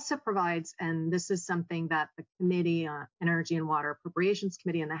 It also provides, and this is something that the Committee on Energy and Water Appropriations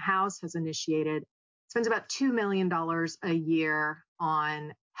Committee in the House has initiated, spends about $2 million a year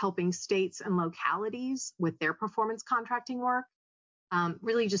on helping states and localities with their performance contracting work.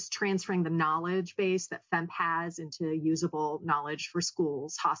 Really just transferring the knowledge base that FEMP has into usable knowledge for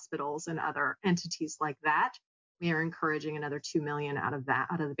schools, hospitals, and other entities like that. We are encouraging another $2 million out of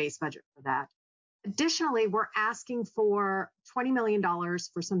the base budget for that. Additionally, we're asking for $20 million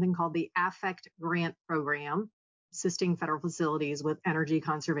for something called the AFFECT Grant Program, assisting federal facilities with energy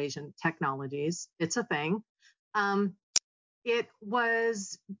conservation technologies. It's a thing. It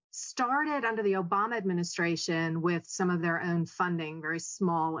was started under the Obama administration with some of their own funding, very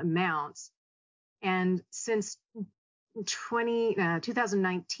small amounts. And since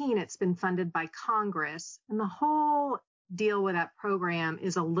 2019, it's been funded by Congress. And the whole deal with that program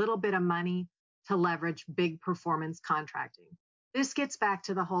is a little bit of money to leverage big performance contracting. This gets back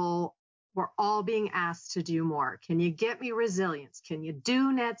to the whole, we're all being asked to do more. Can you get me resilience? Can you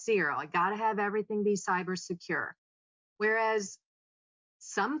do net zero? I got to have everything be cyber secure. Whereas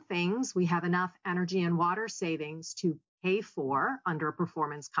some things we have enough energy and water savings to pay for under a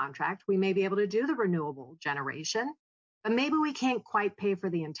performance contract. We may be able to do the renewable generation, but maybe we can't quite pay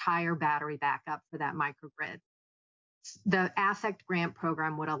for the entire battery backup for that microgrid. The AFFECT grant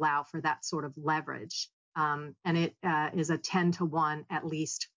program would allow for that sort of leverage. And it is a 10-to-1 at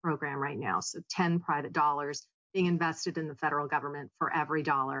least program right now. So 10 private dollars being invested in the federal government for every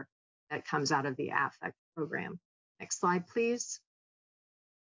dollar that comes out of the AFFECT program. Next slide, please.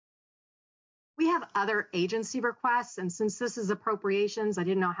 We have other agency requests, and since this is appropriations, I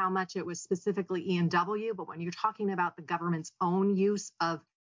didn't know how much it was specifically E&W, but when you're talking about the government's own use of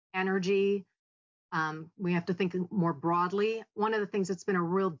energy, we have to think more broadly. One of the things that's been a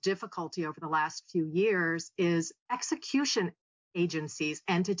real difficulty over the last few years is execution agencies,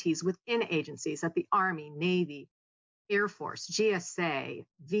 entities within agencies at the Army, Navy, Air Force, GSA,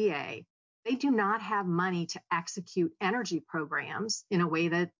 VA. They do not have money to execute energy programs in a way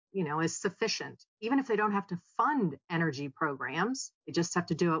that, is sufficient. Even if they don't have to fund energy programs, they just have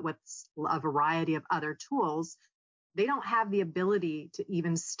to do it with a variety of other tools. They don't have the ability to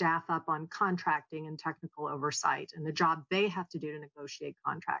even staff up on contracting and technical oversight and the job they have to do to negotiate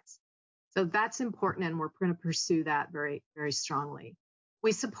contracts. So that's important, and we're going to pursue that very, very strongly.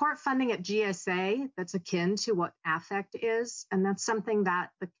 We support funding at GSA that's akin to what AFFECT is, and that's something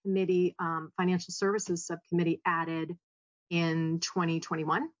that the committee, Financial Services Subcommittee, added in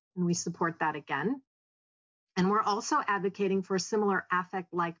 2021, and we support that again. And we're also advocating for a similar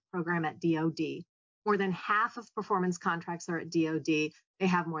AFFECT-like program at DoD. More than half of performance contracts are at DoD. They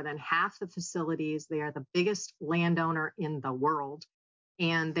have more than half the facilities. They are the biggest landowner in the world,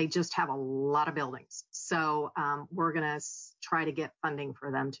 and they just have a lot of buildings. So we're going to try to get funding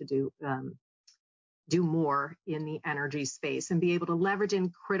for them to do more in the energy space and be able to leverage in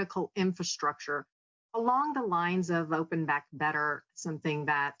critical infrastructure along the lines of Open Back Better, something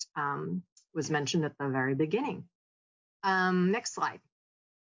that was mentioned at the very beginning. Next slide.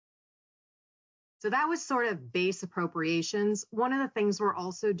 So that was sort of base appropriations. One of the things we're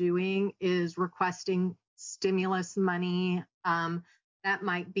also doing is requesting stimulus money. That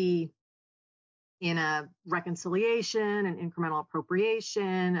might be in a reconciliation, an incremental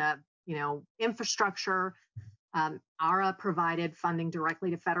appropriation, infrastructure. ARA provided funding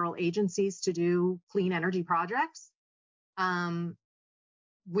directly to federal agencies to do clean energy projects.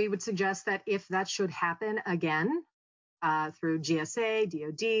 we would suggest that if that should happen again through GSA,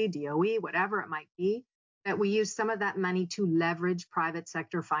 DOD, DOE, whatever it might be, that we use some of that money to leverage private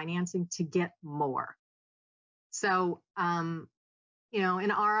sector financing to get more. So, in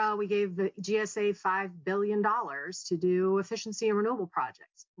ARA, we gave the GSA $5 billion to do efficiency and renewable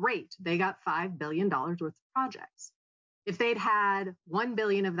projects. Great. They got $5 billion worth of projects. If they'd had 1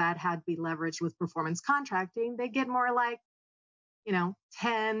 billion of that had to be leveraged with performance contracting, they'd get more like,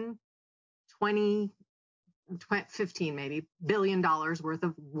 10, 20, 15 maybe billion dollars worth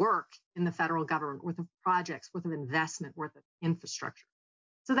of work in the federal government, worth of projects, worth of investment, worth of infrastructure.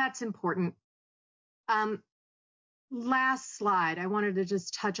 So that's important. Last slide, I wanted to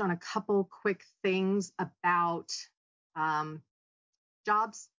just touch on a couple quick things about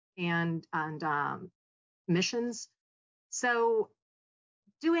jobs and missions. So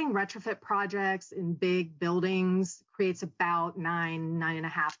doing retrofit projects in big buildings creates about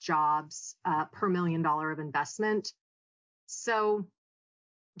 9.5 jobs per $1 million of investment. So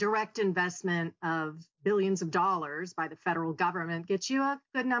direct investment of billions of dollars by the federal government gets you a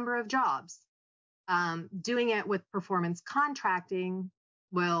good number of jobs. Doing it with performance contracting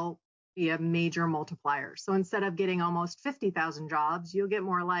will be a major multiplier. So instead of getting almost 50,000 jobs, you'll get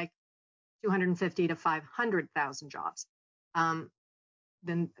more like 250 to 500,000 jobs.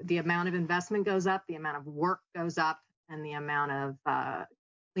 Then the amount of investment goes up, the amount of work goes up, and the amount of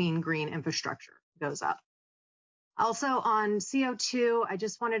clean green infrastructure goes up. Also on CO2, I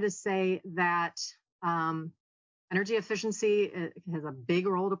just wanted to say that energy efficiency has a big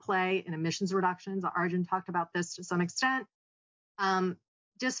role to play in emissions reductions. Arjun talked about this to some extent.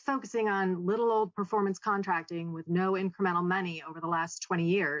 Just focusing on little old performance contracting with no incremental money over the last 20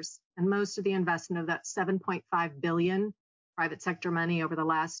 years, and most of the investment of that 7.5 billion private sector money over the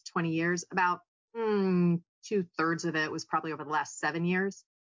last 20 years, about 2/3 of it was probably over the last 7 years.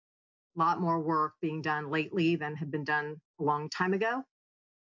 A lot more work being done lately than had been done a long time ago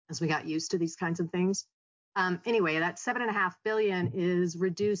as we got used to these kinds of things. Anyway, that 7.5 billion is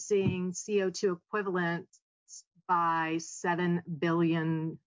reducing CO2 equivalent by 7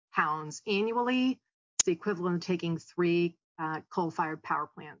 billion pounds annually. It's the equivalent of taking 3 coal-fired power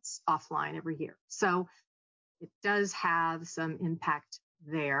plants offline every year. So it does have some impact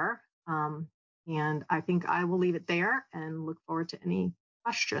there. And I think I will leave it there and look forward to any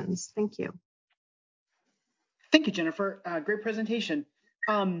questions. Thank you. Thank you, Jennifer. Great presentation.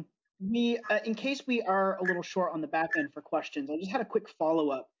 In case we are a little short on the back end for questions, I just had a quick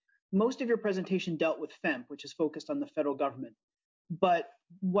follow-up. Most of your presentation dealt with FEMP, which is focused on the federal government. But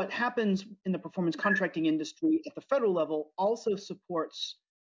what happens in the performance contracting industry at the federal level also supports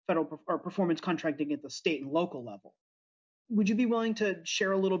federal or performance contracting at the state and local level. Would you be willing to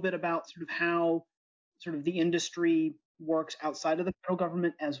share a little bit about sort of how sort of the industry works outside of the federal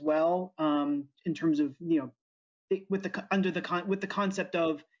government as well, in terms of with the concept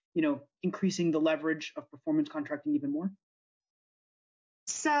of increasing the leverage of performance contracting even more?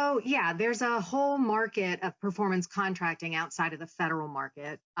 So yeah, there's a whole market of performance contracting outside of the federal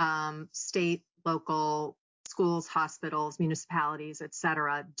market. State, local, schools, hospitals, municipalities, et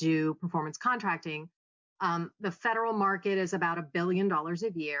cetera, do performance contracting. The federal market is about $1 billion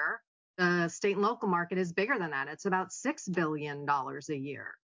a year. The state and local market is bigger than that. It's about $6 billion a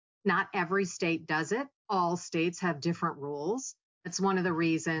year. Not every state does it. All states have different rules. That's one of the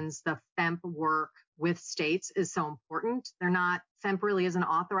reasons the FEMP work with states is so important. FEMP really isn't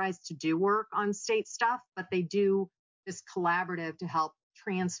authorized to do work on state stuff, but they do this collaborative to help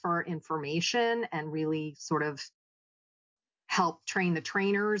transfer information and really sort of help train the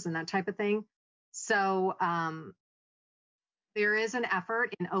trainers and that type of thing. So there is an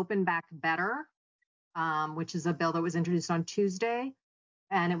effort in Open Back Better, which is a bill that was introduced on Tuesday,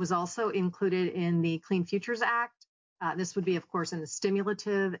 and it was also included in the Clean Futures Act. This would be, of course, in the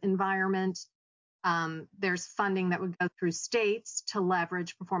stimulative environment. There's funding that would go through states to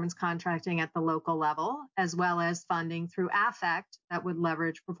leverage performance contracting at the local level, as well as funding through AFFECT that would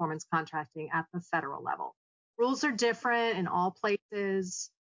leverage performance contracting at the federal level. Rules are different in all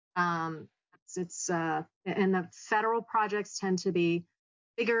places. And the federal projects tend to be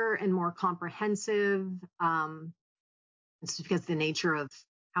bigger and more comprehensive. It's because of the nature of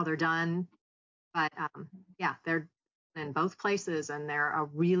how they're done. But yeah, they're in both places, and they're a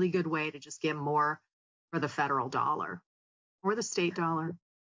really good way to just get more for the federal dollar or the state dollar.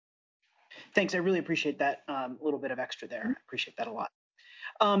 Thanks. I really appreciate that little bit of extra there. I appreciate that a lot.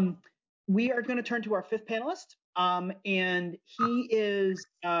 We are going to turn to our fifth panelist, and he is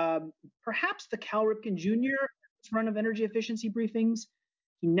perhaps the Cal Ripken Jr. run of energy efficiency briefings.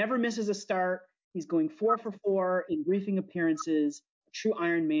 He never misses a start. He's going 4 for 4 in briefing appearances, a true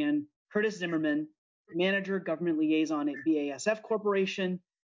Iron Man, Curtis Zimmerman, Manager, Government Liaison at BASF Corporation.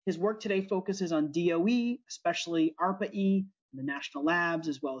 His work today focuses on DOE, especially ARPA-E, the national labs,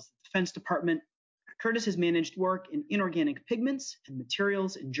 as well as the Defense Department. Curtis has managed work in inorganic pigments and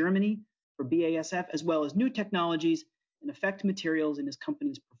materials in Germany for BASF, as well as new technologies and effect materials in his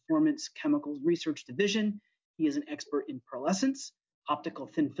company's Performance Chemicals Research Division. He is an expert in pearlescence, optical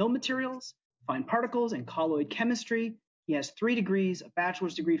thin film materials, fine particles, and colloid chemistry. He has 3 degrees, a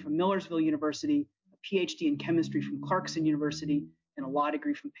bachelor's degree from Millersville University, a PhD in chemistry from Clarkson University, and a law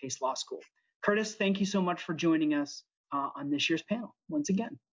degree from Pace Law School. Curtis, thank you so much for joining us on this year's panel once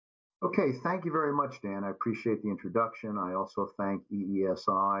again. Okay, thank you very much, Dan. I appreciate the introduction. I also thank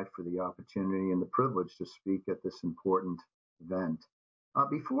EESI for the opportunity and the privilege to speak at this important event.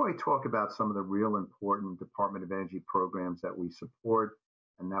 Before I talk about some of the real important Department of Energy programs that we support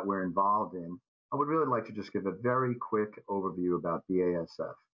and that we're involved in, I would really like to just give a very quick overview about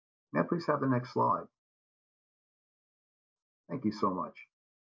BASF. May I please have the next slide? Thank you so much.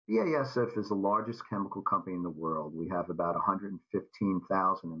 BASF is the largest chemical company in the world. We have about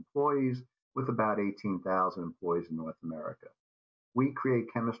 115,000 employees with about 18,000 employees in North America. We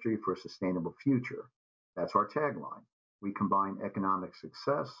create chemistry for a sustainable future. That's our tagline. We combine economic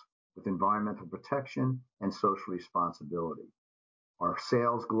success with environmental protection and social responsibility. Our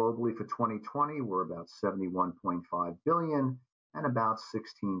sales globally for 2020 were about $71.5 billion and about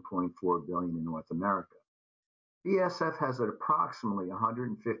 $16.4 billion in North America. BASF has approximately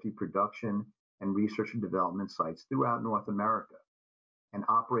 150 production and research and development sites throughout North America and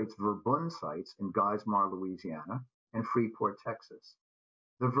operates Verbund sites in Geismar, Louisiana, and Freeport, Texas.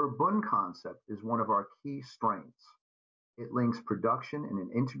 The Verbund concept is one of our key strengths. It links production in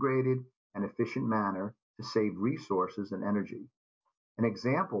an integrated and efficient manner to save resources and energy. An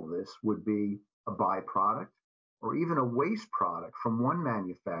example of this would be a byproduct or even a waste product from one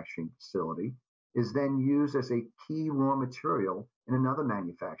manufacturing facility is then used as a key raw material in another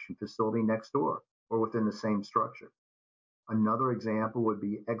manufacturing facility next door or within the same structure. Another example would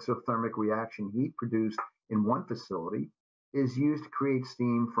be exothermic reaction heat produced in one facility is used to create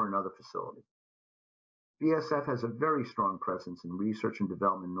steam for another facility. BASF has a very strong presence in research and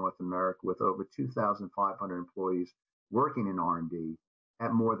development in North America with over 2,500 employees working in R&D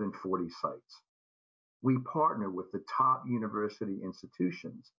at more than 40 sites. We partner with the top university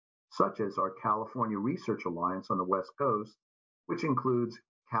institutions such as our California Research Alliance on the West Coast, which includes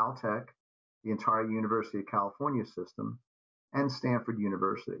Caltech, the entire University of California system, and Stanford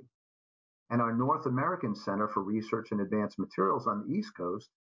University. And our North American Center for Research and Advanced Materials on the East Coast,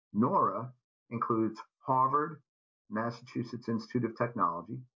 NORA, includes Harvard, Massachusetts Institute of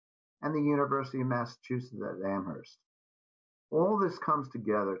Technology, and the University of Massachusetts at Amherst. All this comes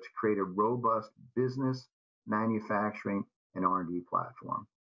together to create a robust business, manufacturing, and R&D platform.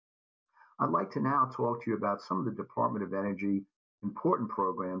 I'd like to now talk to you about some of the Department of Energy important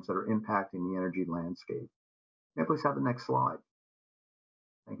programs that are impacting the energy landscape. May I please have the next slide?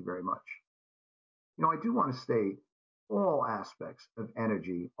 Thank you very much. I do want to state all aspects of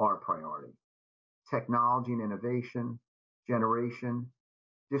energy are a priority. Technology and innovation, generation,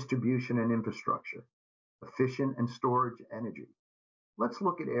 distribution and infrastructure, efficient and storage energy. Let's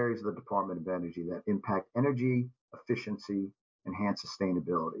look at areas of the Department of Energy that impact energy, efficiency, enhance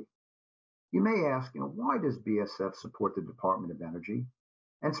sustainability. You may ask, why does BASF support the Department of Energy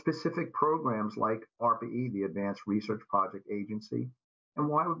and specific programs like ARPA-E, the Advanced Research Project Agency, and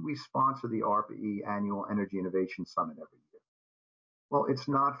why would we sponsor the ARPA-E Annual Energy Innovation Summit every year? Well, it's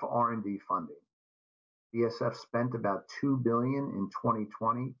not for R&D funding. BASF spent about $2 billion in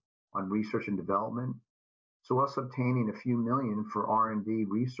 2020 on research and development, so us obtaining a few million for R&D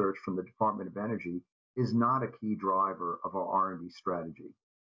research from the Department of Energy is not a key driver of our R&D strategy.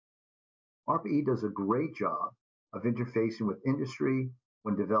 ARPA-E does a great job of interfacing with industry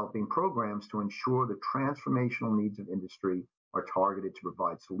when developing programs to ensure the transformational needs of industry are targeted to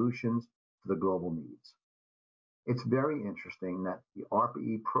provide solutions to the global needs. It's very interesting that the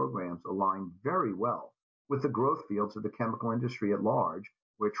ARPA-E programs align very well with the growth fields of the chemical industry at large,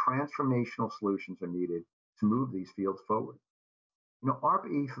 where transformational solutions are needed to move these fields forward.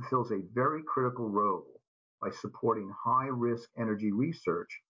 ARPA-E fulfills a very critical role by supporting high-risk energy research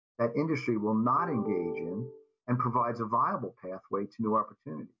that industry will not engage in and provides a viable pathway to new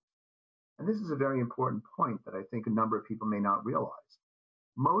opportunities. And this is a very important point that I think a number of people may not realize.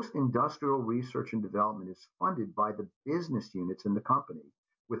 Most industrial research and development is funded by the business units in the company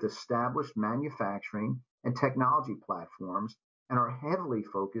with established manufacturing and technology platforms and are heavily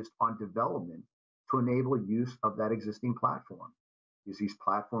focused on development to enable use of that existing platform, because these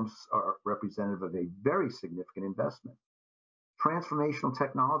platforms are representative of a very significant investment. Transformational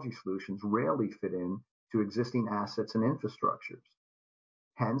technology solutions rarely fit in to existing assets and infrastructures.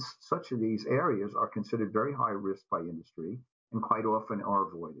 Hence, such of these areas are considered very high risk by industry and quite often are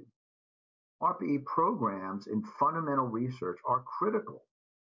avoided. RPE programs in fundamental research are critical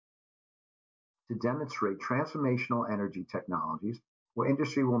to demonstrate transformational energy technologies where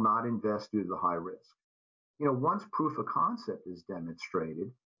industry will not invest due to the high risk. Once proof of concept is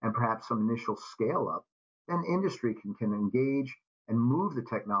demonstrated and perhaps some initial scale up, then industry can engage and move the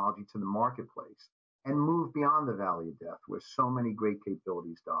technology to the marketplace and move beyond the valley of death where so many great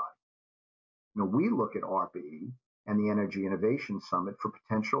capabilities die. We look at RPE and the Energy Innovation Summit for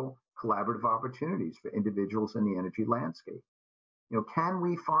potential collaborative opportunities for individuals in the energy landscape. Can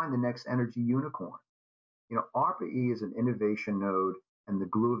we find the next energy unicorn? RPE is an innovation node and the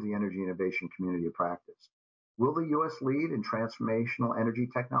glue of the energy innovation community of practice. Will the U.S. lead in transformational energy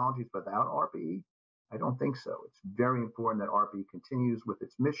technologies without RPE? I don't think so. It's very important that RPE continues with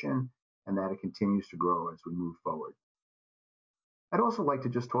its mission and that it continues to grow as we move forward. I'd also like to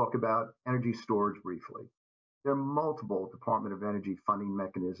just talk about energy storage briefly. There are multiple Department of Energy funding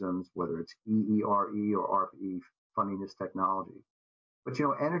mechanisms, whether it's EERE or RPE funding this technology. But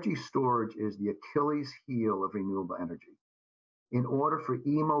energy storage is the Achilles heel of renewable energy. In order for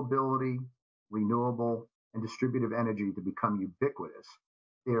e-mobility, renewable, and distributed energy to become ubiquitous,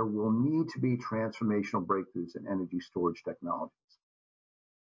 there will need to be transformational breakthroughs in energy storage technologies.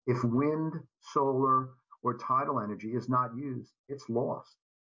 If wind, solar, or tidal energy is not used, it's lost.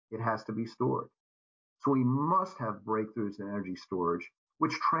 It has to be stored. So we must have breakthroughs in energy storage,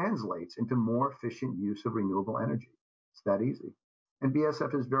 which translates into more efficient use of renewable energy. It's that easy. And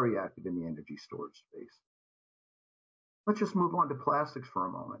BASF is very active in the energy storage space. Let's just move on to plastics for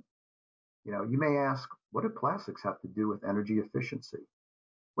a moment. You may ask, what do plastics have to do with energy efficiency?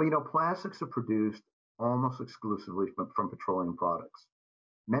 Well, plastics are produced almost exclusively from petroleum products.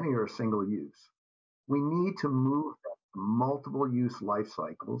 Many are single use. We need to move them to multiple use life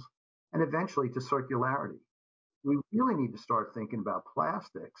cycles and eventually to circularity. We really need to start thinking about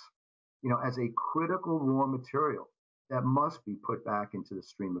plastics, as a critical raw material that must be put back into the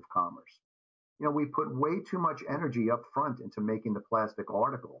stream of commerce. We put way too much energy up front into making the plastic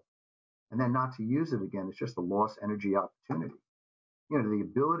article, and then not to use it again is just a lost energy opportunity. The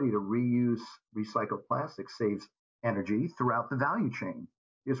ability to reuse recycled plastic saves energy throughout the value chain,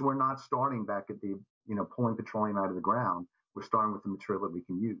 because we're not starting back at the, pulling petroleum out of the ground. We're starting with the material that we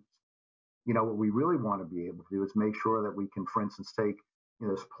can use. What we really want to be able to do is make sure that we can, for instance, take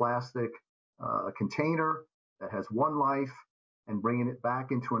this plastic container that has one life and bringing it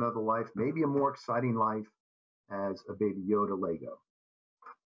back into another life, maybe a more exciting life as a baby Yoda Lego.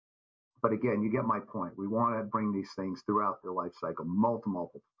 But again, you get my point. We want to bring these things throughout the life cycle multiple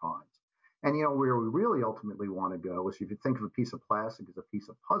times. And where we really ultimately want to go is, if you think of a piece of plastic as a piece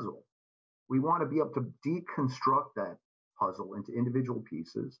of puzzle, we want to be able to deconstruct that puzzle into individual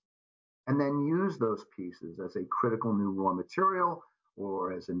pieces and then use those pieces as a critical new raw material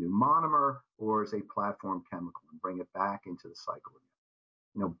or as a new monomer or as a platform chemical and bring it back into the cycle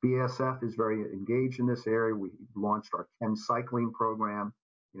again. BASF is very engaged in this area. We launched our ChemCycling program,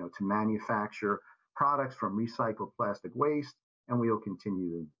 to manufacture products from recycled plastic waste, and we will continue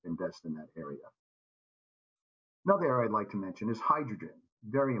to invest in that area. Another area I'd like to mention is hydrogen,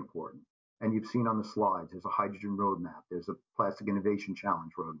 very important. And you've seen on the slides, there's a hydrogen roadmap. There's a Plastic Innovation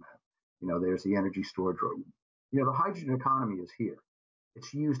Challenge roadmap. There's the energy storage roadmap. The hydrogen economy is here.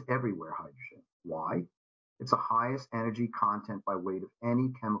 It's used everywhere, hydrogen. Why? It's the highest energy content by weight of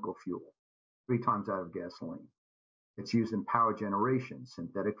any chemical fuel, 3 times out of gasoline. It's used in power generation,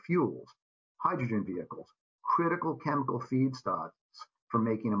 synthetic fuels, hydrogen vehicles, critical chemical feedstocks for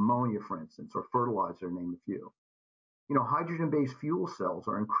making ammonia, for instance, or fertilizer, name a few. Hydrogen-based fuel cells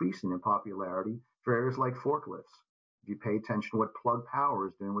are increasing in popularity for areas like forklifts. If you pay attention to what Plug Power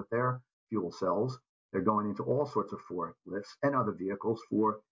is doing with their fuel cells, they're going into all sorts of forklifts and other vehicles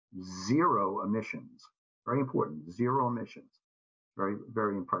for zero emissions. Very important, zero emissions. Very,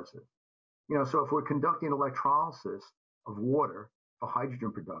 very impressive. So if we're conducting electrolysis of water for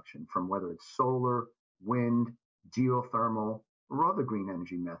hydrogen production from whether it's solar, wind, geothermal, or other green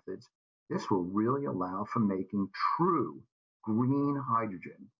energy methods, this will really allow for making true green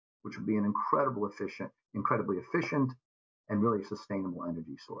hydrogen, which will be an incredibly efficient and really sustainable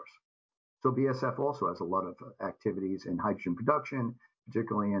energy source. So BASF also has a lot of activities in hydrogen production,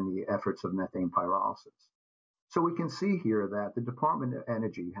 particularly in the efforts of methane pyrolysis. So we can see here that the Department of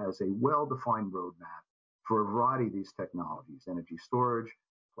Energy has a well-defined roadmap for a variety of these technologies: energy storage,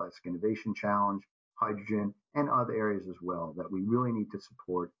 Plastic Innovation Challenge, hydrogen, and other areas as well that we really need to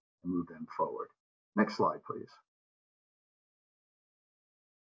support and move them forward. Next slide, please.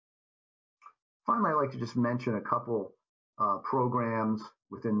 Finally, I'd like to just mention a couple programs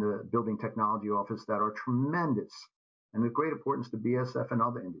within the Building Technology Office that are tremendous and of great importance to BSF and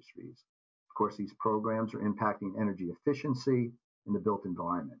other industries. Of course, these programs are impacting energy efficiency in the built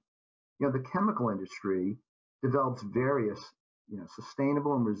environment. The chemical industry develops various,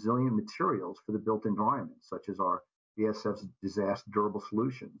 sustainable and resilient materials for the built environment, such as our BSF's Disaster Durable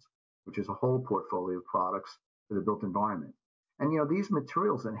Solutions, which is a whole portfolio of products for the built environment. And these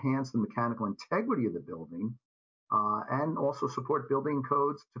materials enhance the mechanical integrity of the building and also support building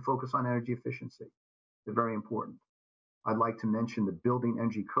codes to focus on energy efficiency. They're very important. I'd like to mention the Building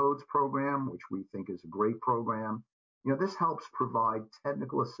Energy Codes program, which we think is a great program. This helps provide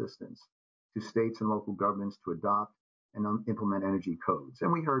technical assistance to states and local governments to adopt and implement energy codes.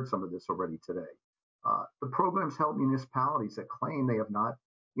 And we heard some of this already today. The programs help municipalities that claim they have not,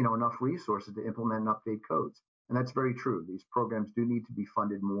 enough resources to implement and update codes. And that's very true. These programs do need to be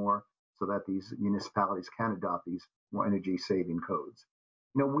funded more so that these municipalities can adopt these more energy saving codes.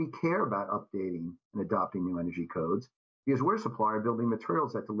 We care about updating and adopting new energy codes because we're a supplier of building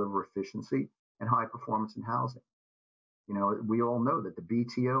materials that deliver efficiency and high performance in housing. We all know that the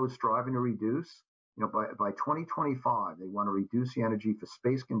BTO is striving to reduce, by 2025, they want to reduce the energy for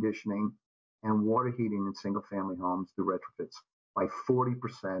space conditioning and water heating in single family homes through retrofits by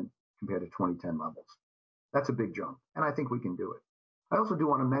 40% compared to 2010 levels. That's a big jump, and I think we can do it. I also do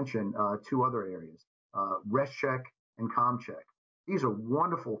want to mention two other areas, ResCheck and ComCheck. These are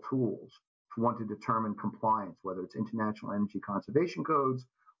wonderful tools for one to determine compliance, whether it's international energy conservation codes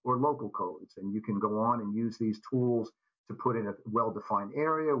or local codes. And you can go on and use these tools to put in a well-defined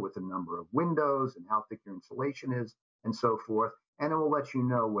area with a number of windows and how thick your insulation is and so forth. And it will let you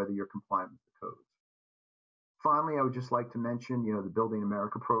know whether you're compliant with the codes. Finally, I would just like to mention, the Building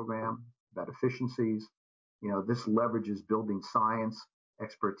America program about efficiencies. This leverages building science,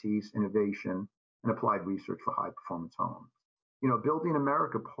 expertise, innovation, and applied research for high performance homes. Building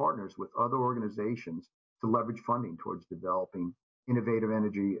America partners with other organizations to leverage funding towards developing innovative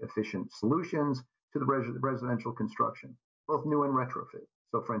energy efficient solutions to the residential construction, both new and retrofit.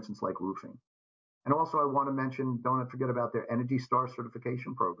 So for instance, like roofing. And also I want to mention, don't forget about their Energy Star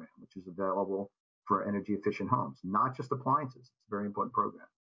certification program, which is available for energy efficient homes, not just appliances. It's a very important program.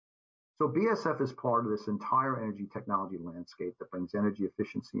 So BSF is part of this entire energy technology landscape that brings energy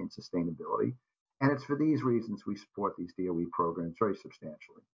efficiency and sustainability. And it's for these reasons we support these DOE programs very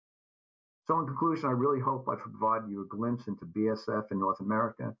substantially. So in conclusion, I really hope I've provided you a glimpse into BSF in North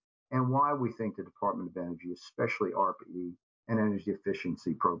America and why we think the Department of Energy, especially ARPA-E and energy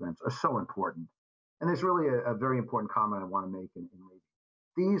efficiency programs, are so important. And there's really a very important comment I want to make in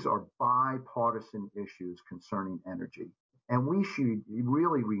these are bipartisan issues concerning energy. And we should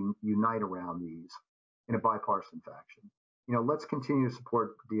really unite around these in a bipartisan fashion. Let's continue to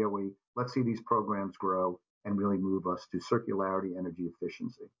support DOE. Let's see these programs grow and really move us to circularity, energy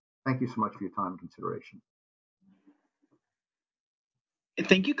efficiency. Thank you so much for your time and consideration.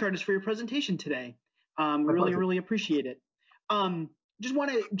 Thank you, Curtis, for your presentation today. Really appreciate it. Just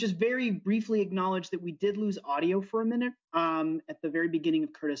want to very briefly acknowledge that we did lose audio for a minute at the very beginning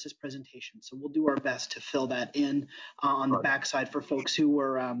of Curtis's presentation. So we'll do our best to fill that in on the backside for folks who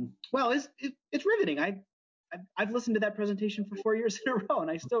were, it's riveting. I've listened to that presentation for 4 years in a row, and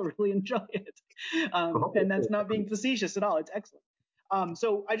I still really enjoy it. And that's not being facetious at all. It's excellent.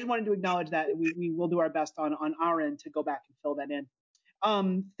 So I just wanted to acknowledge that we will do our best on our end to go back and fill that in.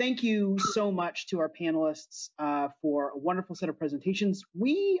 Thank you so much to our panelists for a wonderful set of presentations.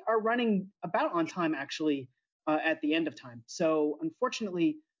 We are running about on time, actually, at the end of time. So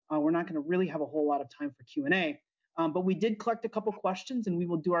unfortunately, we're not going to really have a whole lot of time for Q&A. But we did collect a couple questions, and we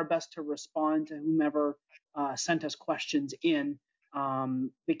will do our best to respond to whomever sent us questions in.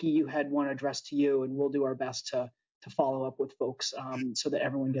 Vicki, you had one addressed to you, and we'll do our best to follow up with folks so that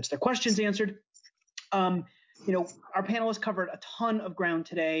everyone gets their questions answered. Our panelists covered a ton of ground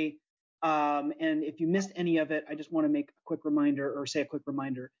today. And if you missed any of it, I just want to make a quick reminder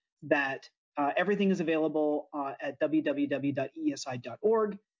that everything is available at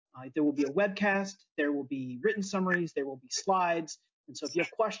www.eesi.org. There will be a webcast, there will be written summaries, there will be slides. And so if you have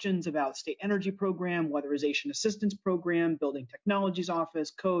questions about State Energy Program, Weatherization Assistance Program, Building Technologies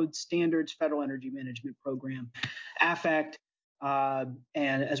Office, codes, standards, Federal Energy Management Program, AFFECT, and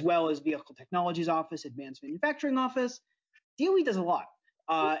as well as Vehicle Technologies Office, Advanced Manufacturing Office, DOE does a lot.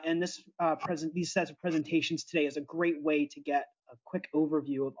 And these sets of presentations today is a great way to get a quick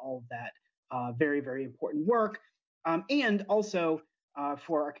overview of all of that very, very important work. And also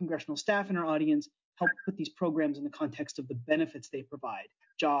for our congressional staff and our audience, help put these programs in the context of the benefits they provide: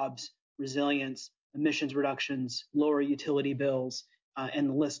 jobs, resilience, emissions reductions, lower utility bills, and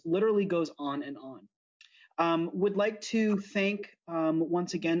the list literally goes on and on. Would like to thank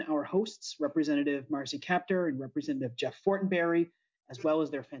once again our hosts, Representative Marcy Kaptur and Representative Jeff Fortenberry, as well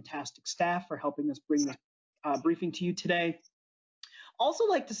as their fantastic staff for helping us bring this briefing to you today. Also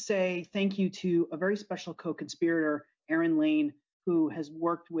like to say thank you to a very special co-conspirator, Erin Lane, who has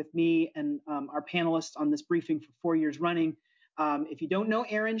worked with me and our panelists on this briefing for 4 years running. If you don't know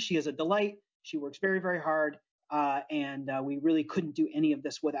Erin, she is a delight. She works very, very hard. And we really couldn't do any of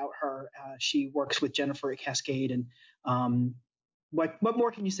this without her. She works with Jennifer at Cascade. And what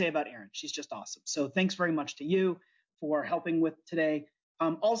more can you say about Erin? She's just awesome. So thanks very much to you for helping with today.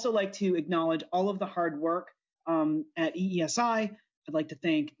 Also like to acknowledge all of the hard work at EESI. I'd like to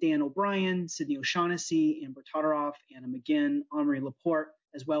thank Dan O'Brien, Sydney O'Shaughnessy, Amber Todoroff, Anna McGinn, Henri Laporte,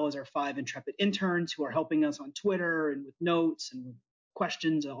 as well as our 5 intrepid interns who are helping us on Twitter and with notes and with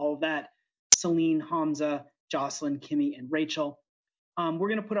questions and all of that. Celine, Hamza, Jocelyn, Kimmy, and Rachel. We're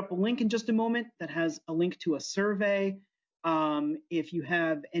going to put up a link in just a moment that has a link to a survey. If you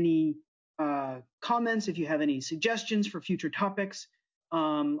have any comments, if you have any suggestions for future topics,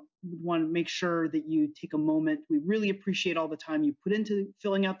 we want to make sure that you take a moment. We really appreciate all the time you put into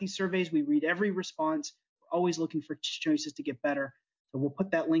filling out these surveys. We read every response. We're always looking for choices to get better. So we'll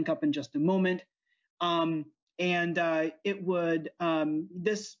put that link up in just a moment. It would,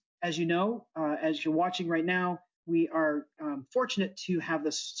 this, as you know, as you're watching right now, we are fortunate to have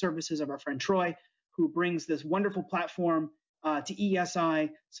the services of our friend Troy, who brings this wonderful platform to EESI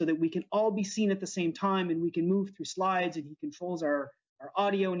so that we can all be seen at the same time and we can move through slides, and he controls our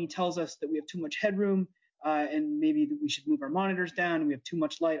audio, and he tells us that we have too much headroom and maybe that we should move our monitors down and we have too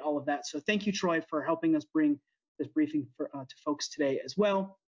much light, all of that. So thank you, Troy, for helping us bring this briefing to folks today as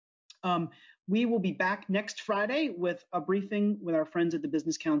well. We will be back next Friday with a briefing with our friends at the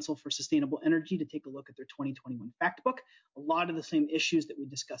Business Council for Sustainable Energy to take a look at their 2021 fact book. A lot of the same issues that we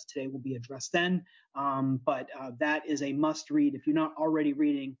discussed today will be addressed then, but that is a must read if you're not already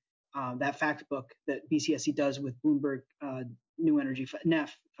reading that fact book that BCSC does with Bloomberg New Energy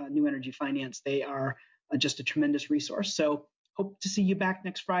New Energy Finance. They are just a tremendous resource. So hope to see you back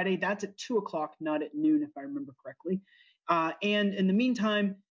next Friday. That's at 2 o'clock, not at noon, if I remember correctly. And in the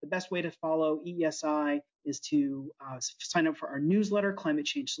meantime, the best way to follow EESI is to sign up for our newsletter, Climate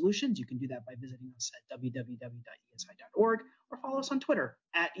Change Solutions. You can do that by visiting us at www.eesi.org or follow us on Twitter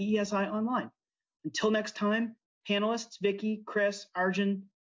at EESI Online. Until next time, panelists, Vicki, Chris, Arjun,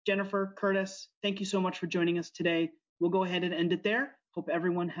 Jennifer, Curtis, thank you so much for joining us today. We'll go ahead and end it there. Hope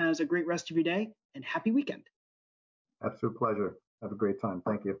everyone has a great rest of your day and happy weekend. Absolute pleasure. Have a great time.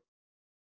 Thank you.